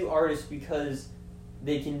interesting to do artists because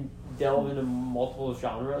they can delve into multiple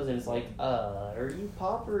genres, and it's like, are you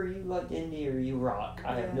pop, or are you like indie, or are you rock?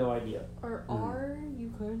 I have Yeah. no idea. Or are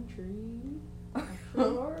you country?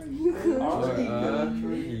 Are you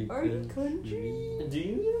country? Are you country? Do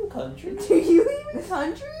you even country? Do you even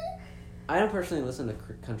country? I don't personally listen to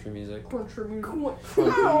country music. Country music. Country I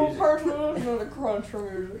don't music. personally listen to country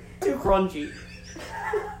music. Too crunchy.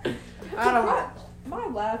 I don't know. My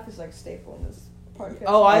laugh is like staple in this podcast.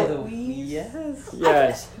 Oh, I- The wheeze. Yes.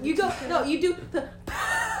 Yes. You go, no, you do the.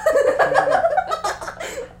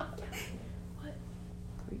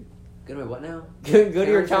 Go to my what now? Go to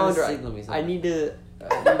your I'm trying to calendar. signal me I something. need to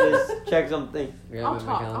check something. You're I'll gonna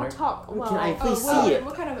talk. my I'll calendar? talk. Can Well, I please well, see it?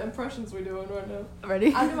 What kind of impressions we doing right now?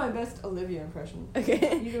 ready? I do my best Olivia impression.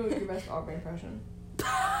 Okay. You do your best Aubrey impression.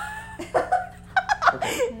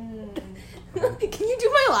 Can you do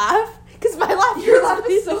my laugh? Because my laugh. Your is laugh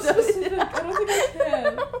is so so specific. I don't think I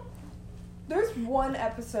can. There's one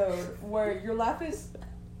episode where your laugh is.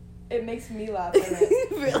 It makes me laugh in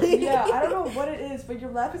it. Really? Yeah, I don't know what it is, but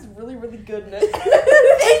your laugh is really, really good in it.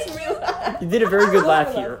 It makes me laugh. You did a very good I love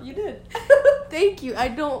laugh your here. You did. Thank you. I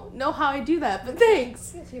don't know how I do that, but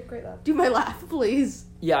thanks. Yes, you have great laugh. Do my laugh, please.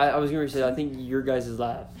 Yeah, I was gonna say I think your guys'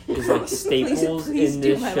 laugh is like staples please in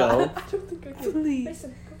do this my show. laugh. I don't think I can. Please.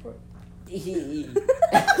 Mason, go for it.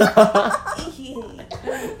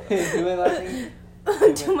 Do I laughing?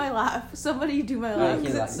 Do my laugh. Somebody do my laugh.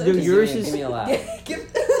 Give me 'cause a it's laugh. so Dude, yours Give is- me a laugh. Give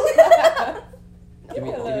Give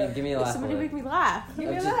me a laugh. Somebody for make it. me laugh. Give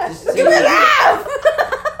me a Just- laugh. just Give say me a it. laugh!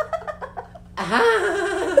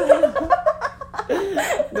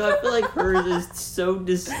 No, I feel like hers is so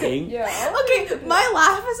distinct. Yeah. Okay, my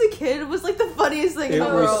laugh as a kid was like the funniest thing It in the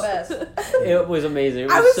was- world. best. It was amazing. It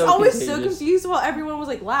was I was so always so contagious. confused while everyone was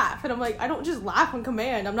like laugh, and I'm like, I don't just laugh on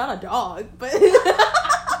command. I'm not a dog, but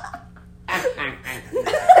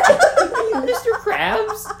Mr.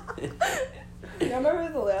 Krabs? Yeah, I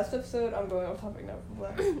remember the last episode. I'm going off topic now.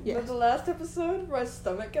 Yeah. But the last episode, my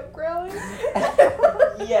stomach kept growling.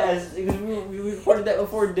 Yes, because we recorded that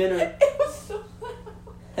before dinner. It was so.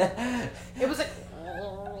 it was like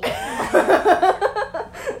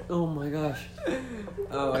Oh my gosh.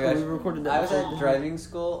 Oh my gosh. We recorded that I was before. at driving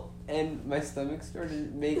school and my stomach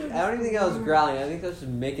started making. I don't even think I was growling. I think I was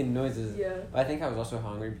just making noises. Yeah. But I think I was also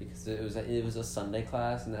hungry because it was a Sunday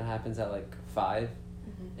class and that happens at like 5,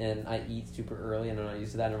 and I eat super early and I'm not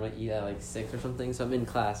used to that. And I'm gonna eat at like 6 or something. So I'm in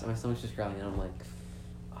class and my stomach's just growling and I'm like,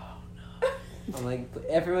 oh no. I'm like,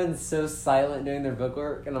 everyone's so silent doing their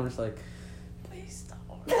bookwork and I'm just like, please stop.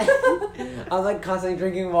 I'm like constantly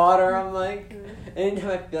drinking water. I'm like,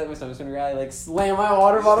 anytime I feel like my stomach's gonna growl, I like slam my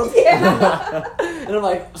water bottle. Yeah. And I'm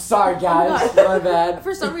like, sorry guys, my bad.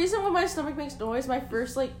 For some reason, when my stomach makes noise, my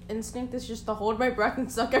first like instinct is just to hold my breath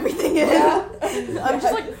and suck everything in. Yeah. I'm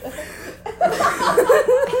just like,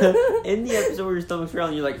 In the episode where your stomach's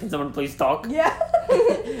growling, you're like, can someone please talk? Yeah.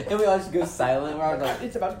 And we all just go silent. Where I was like,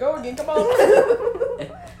 It's about to go again. Come on.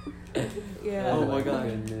 yeah. Oh my God.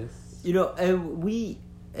 goodness. You know, and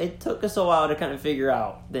it took us a while to kind of figure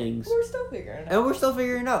out things. We're still figuring it out. And we're still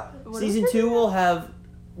figuring it out. What Season is it? 2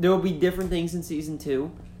 there will be different things in season 2.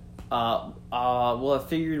 We'll have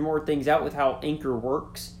figured more things out with how Anchor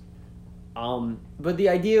works. But the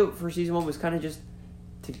idea for season 1 was kind of just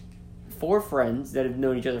four friends that have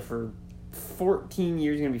known each other for 14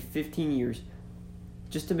 years, going to be 15 years,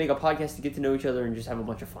 just to make a podcast to get to know each other and just have a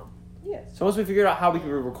bunch of fun. Yes. So once we figured out how we could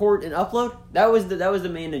record and upload, that was the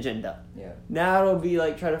main agenda. Yeah. Now it'll be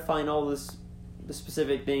like try to find all the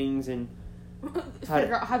specific things and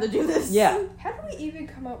Figure out how to do this. yeah. How did we even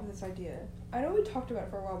come up with this idea? I know we talked about it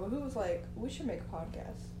for a while, but who was like, we should make a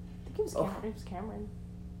podcast? I think it was Cameron. It was Cameron.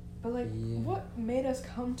 But like, Yeah. what made us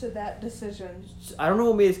come to that decision? I don't know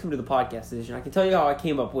what made us come to the podcast decision. I can tell you how I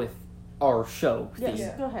came up with our show Yes, theme.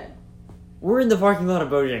 Yeah. go ahead. We're in the parking lot of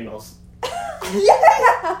Bojangles.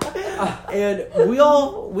 Yeah. And we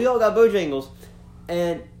all got Bojangles.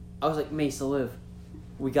 And I was like, Mesa, Liv,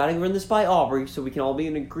 we gotta run this by Aubrey so we can all be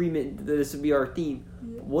in agreement that this would be our theme.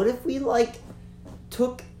 Yeah. What if we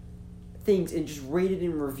took things and just rated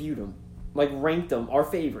and reviewed them? Like ranked them, our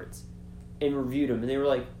favorites, and reviewed them. And they were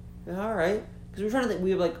like, alright. Because we were trying to think,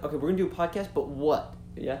 we were like, okay, we're gonna do a podcast, but what?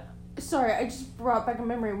 Yeah? Sorry, I just brought back a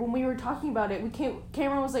memory. When we were talking about it,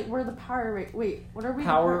 Cameron was like, we're the Power Wait, what are we?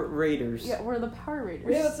 Power Raiders. Yeah, we're the Power Raiders.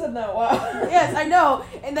 We haven't said that in a while. Yes, I know.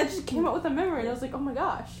 And that just came up with a memory, and I was like, oh my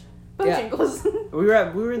gosh. Yeah. Bojangles. We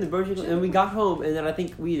were in the Bojangles, and we got home, and then I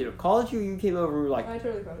think we either called you or you came over, and we were like, I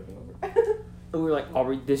totally thought it came over. and we were like,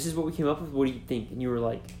 Aubrey, this is what we came up with. What do you think? And you were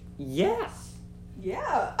like, yeah.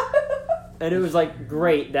 Yeah. And it was like,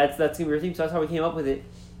 great. That's gonna be our theme. So that's how we came up with it.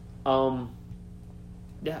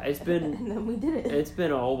 Yeah, it's been And then we did it. it's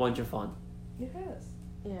been a whole bunch of fun. It has.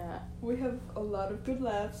 Yeah. We have a lot of good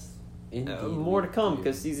laughs. Indeed, More to we come do.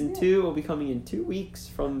 because season Yeah. 2 will be coming in 2 weeks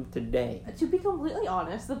from today. To be completely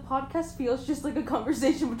honest, the podcast feels just like a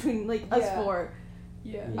conversation between like us Yeah. four.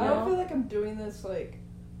 Yeah. Yeah. I don't feel like I'm doing this like.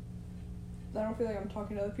 I don't feel like I'm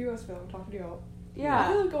talking to other people. I just feel like I'm talking to y'all. I Yeah.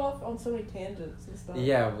 feel like go off on so many tangents and stuff.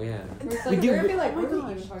 Yeah. Where it's We like, do- they're gonna be like, Oh my what are we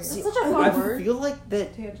gosh. even talking It's about? such a I fun word. feel like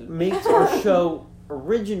that Tangent. makes our show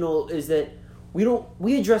original is that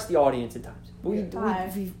we address the audience at times. But we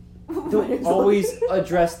don't always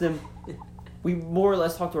address them. We more or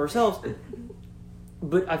less talk to ourselves.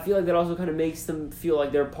 But I feel like that also kind of makes them feel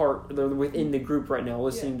like they're within the group right now,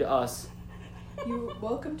 listening to us. You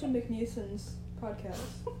welcome to McNeeson's podcast.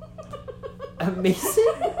 Mason?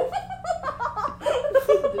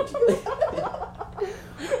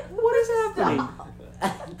 What is happening?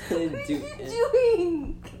 Didn't do What are you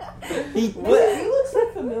doing? He, He looks so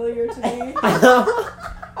familiar to me.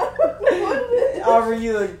 Aubrey,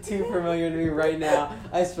 you look too familiar to me right now.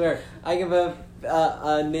 I swear. I give a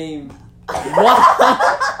name. what?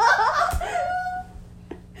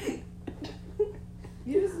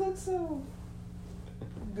 You just look so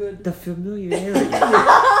good. The familiarity.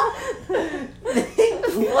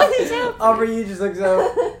 What is happening? Aubrey, you just look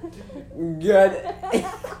so good.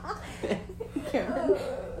 Cameron.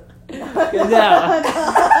 No.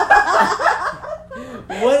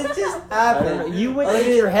 What just I don't know. happened? You went to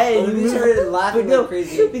inch your head and you You moved started laughing but no, like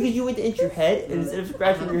crazy. because you went to inch your head and instead of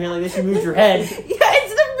scratching your hand like this, you moved your head. Yeah,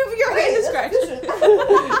 instead of moving your hand to scratch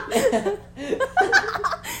it.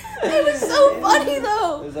 It was so funny It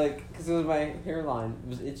though. was like, because it was my hairline. It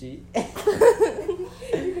was itchy.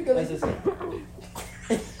 You can go That's like, just-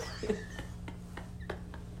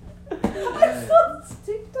 I saw this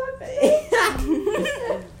TikTok today.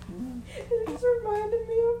 It just reminded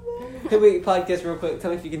me of that. Hey, wait, podcast real quick.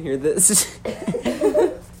 Tell me if you can hear this.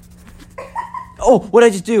 Oh, what'd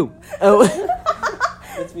I just do? Oh.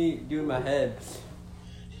 That's me doing my head.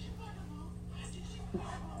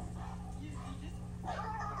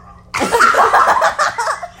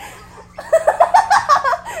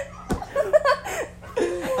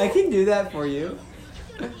 I do that for you.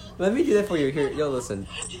 Let me do that for you. Here, yo, listen.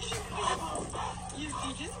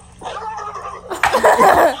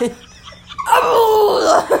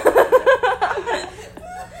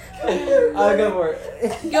 I'll go for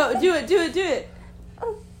it. Go, do it.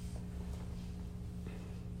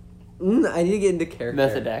 I need to get into character.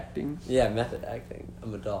 Method acting. Yeah, method acting.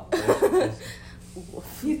 I'm a dog.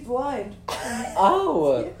 He's blind.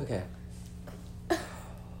 Oh, okay.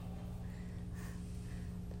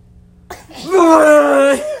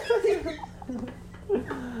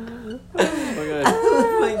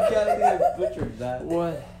 Oh my god, I think I butchered that.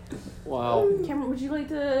 What? Wow. Cameron, would you like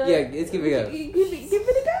to? Yeah, let's give it a go. Give it a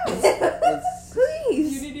go. Let's,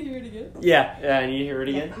 Please. You need to hear it again. Yeah, I need to hear it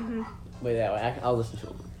again. wait, that way. I'll listen to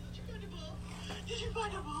it.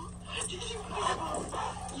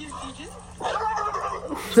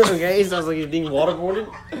 Okay, sounds like he's being waterboarded.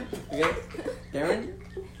 Okay, Karen?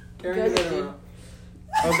 Go, give it a dude. roll.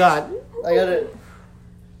 Oh god, I got it.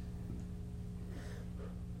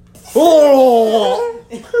 Oh!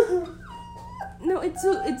 No, it's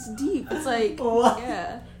deep. It's like What?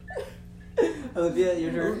 yeah. Olivia,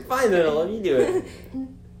 your turn. Fine then, let me do it.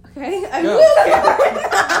 Okay, I Go.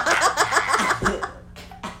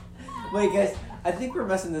 will. Wait, guys, I think we're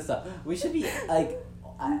messing this up. We should be like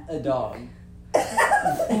a dog.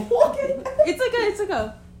 It's like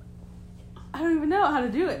a. I don't even know how to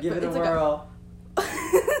do it. Give but it a it's whirl.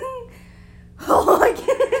 Oh, I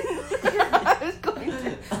can't. I was going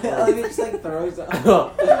to. Olivia just like throws up.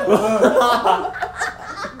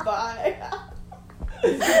 Bye.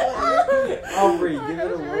 Aubrey, Oh, give that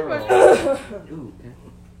it a was really whirl. Ooh, okay.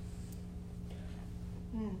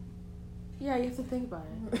 Yeah, you have to think about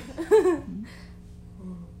it.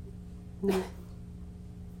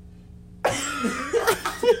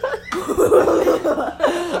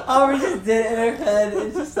 Aubrey just did it in her head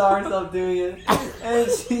and she saw herself doing it and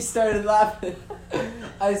she started laughing.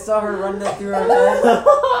 I saw her run that through her head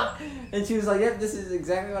and she was like, yep, this is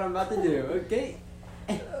exactly what I'm about to do, okay?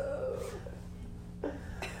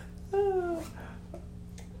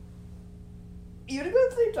 You wanna go at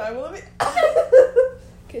the same time, Olivia?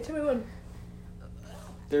 Okay, tell me when.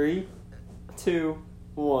 3, 2,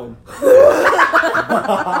 1.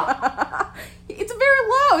 It's very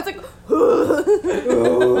low. It's like.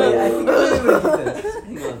 Wait, I think I'm gonna do this.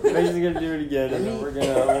 Hang on. Mason's gonna do it again, and then we're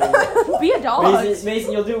gonna. Be a dog.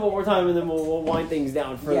 Mason, you'll do it one more time, and then we'll wind things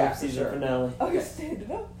down for Yeah, the for season sure. finale. Oh, he's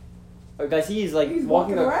standing up. Oh, guys, he's like He's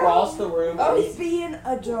walking walking across around. the room. Oh, and he's being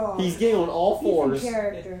a dog. he's getting on all He's in fours.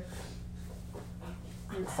 character.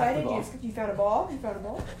 You excited? ball. You found a ball? You found a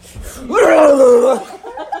ball?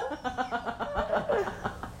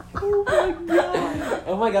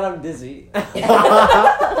 Oh my god, I'm dizzy.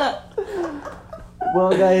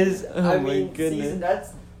 Well, guys, Oh I my mean, goodness.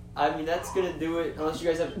 that's gonna do it. Unless you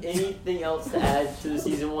guys have anything else to add to the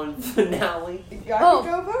season 1 finale. You got Oh. to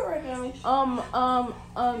go vote right now.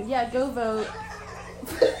 Yeah, go vote.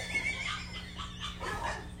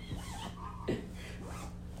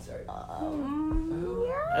 Sorry.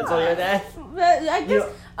 That's all you had to add? I guess.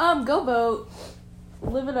 Go vote.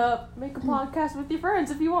 Live it up. Make a podcast with your friends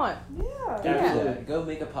if you want. Yeah. Yeah. Yeah. Go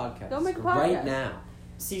make a podcast. Go make a Right podcast. now.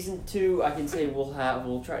 Season 2, I can say we'll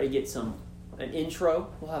try to get an intro.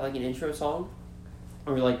 We'll have like an intro song,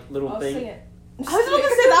 or like little I'll thing. sing it. I was about to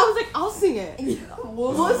say that. I was like, I'll sing it.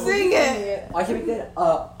 We'll sing it. I can make that.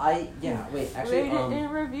 Wait. Actually, Rate it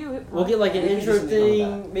and review it. We'll get like an We can do intro something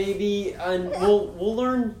on thing, maybe, and we'll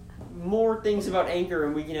learn more things about Anchor,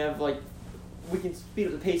 and we can speed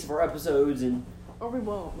up the pace of our episodes, and Or we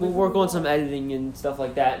won't. we'll work on some editing and stuff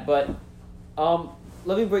like that. But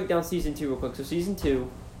let me break down season 2 real quick. So season 2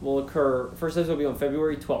 will occur. First episode will be on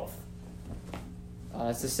February 12th.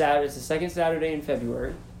 It's the second Saturday in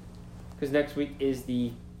February, because next week is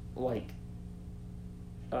the 5th.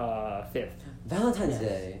 Valentine's Yes.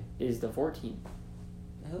 Day. Is the 14th.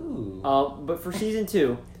 Oh. But for season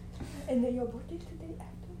 2, And then your birthday's today after.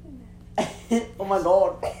 Oh my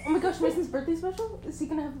god. Oh my gosh, Mason's birthday special? Is he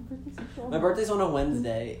gonna have a birthday special? My birthday's on a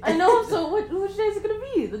Wednesday. I know. So which day is it gonna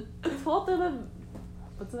be? The 12th or the?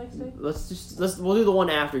 What's the next day? we'll do the one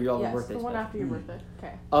after your Yes, birthday. the one special. after your birthday.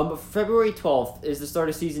 Okay. But February 12th is the start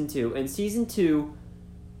of season 2, and season 2,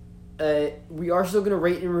 we are still going to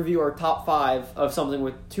rate and review our top 5 of something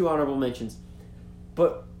with 2 honorable mentions.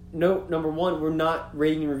 But no, number 1, we're not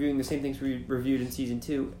rating and reviewing the same things we reviewed in season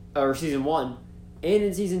 2 or season 1, and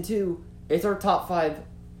in season 2, it's our top 5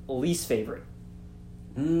 least favorite.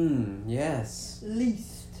 Yes.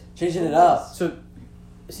 Least. Changing it up. So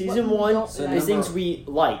season What- 1 don't- So is number- things we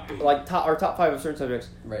like our top 5 of certain subjects.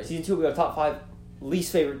 Right. Season 2 we have top 5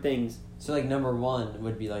 least favorite things. So like number 1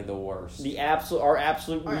 would be like the worst. Our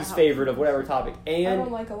absolute Or least how- favorite of whatever topic, I don't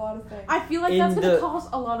and like a lot of things. I feel like In that's gonna the- cause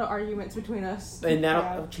a lot of arguments between us. that'll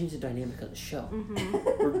Yeah. change the dynamic of the show.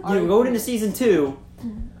 Mm-hmm. We're going into season 2.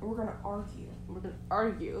 We're gonna argue. We're gonna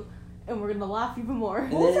argue, and we're gonna laugh even more.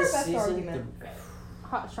 And What was then our best season argument?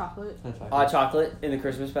 Hot chocolate, Hot chocolate in the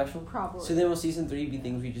Christmas special. probably. So then will season 3 be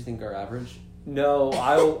things we just think are average? No,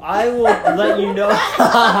 I will let you know.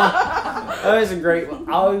 That was a great one.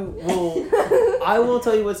 I will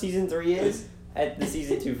tell you what season 3 is at the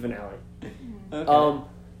season 2 finale. Okay.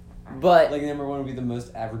 But like number 1 would be the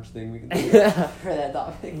most average thing we can think for that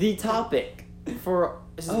topic. the topic for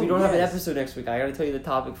since we Oh, don't have an yes. episode next week, I gotta tell you the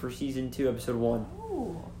topic for season 2, episode 1.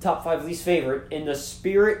 Ooh. Top 5 least favorite. In the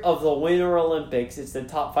spirit of the Winter Olympics, it's the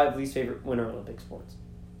top 5 least favorite Winter Olympic sports.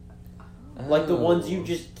 Like the ones you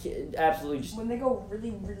just absolutely just When they go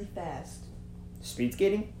really, really fast. speed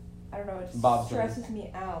skating. I don't know, it just Bobsledding. stresses me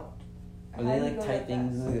out. Are How they do like you go tight that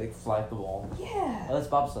things fast? and they like fly up the wall? Yeah. Oh, that's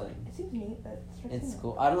bobsledding. It seems neat, but it stresses It's me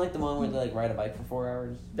cool. I don't like the one where they like ride a bike for 4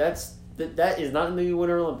 hours. That is not in the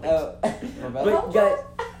Winter Olympics. Oh, But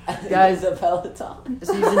guys, the Peloton.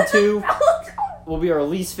 season 2 will be our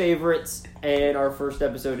least favorites, and our first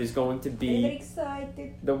episode is going to out. Anybody be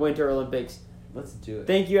excited? the Winter Olympics. Let's do it.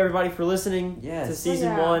 Thank you everybody for listening Yes. to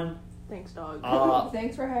season Yeah. 1. Thanks, dog.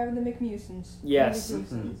 Thanks for having the McMusons. Yes.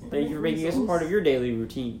 Mhm. Thank you for making us a part of your daily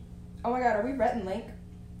routine. Oh my god, are we Rhett and Link?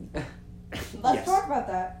 Let's Yes. talk about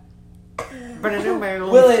that.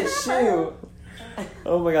 Will it shoe?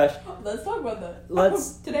 Oh my gosh. Let's talk about that.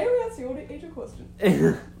 Let's- Today we asked the old age old question.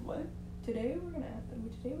 What? Today we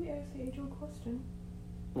asked the age old question.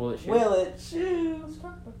 Will it shoot? Will it shoe? Let's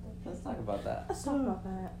talk about that. Let's talk about that. Let's talk about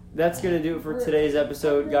that. That's gonna do it for today's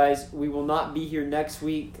episode, guys. We will not be here next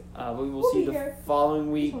week. We will We'll see be the here.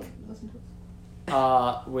 following week Listen to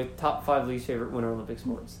us. with top 5 least favorite Winter Olympic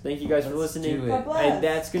sports. Thank you guys for Let's listening. do God it. bless. And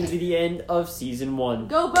that's going to be the end of season 1.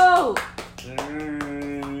 Go Bo!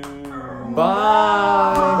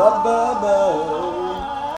 Bye. Bye.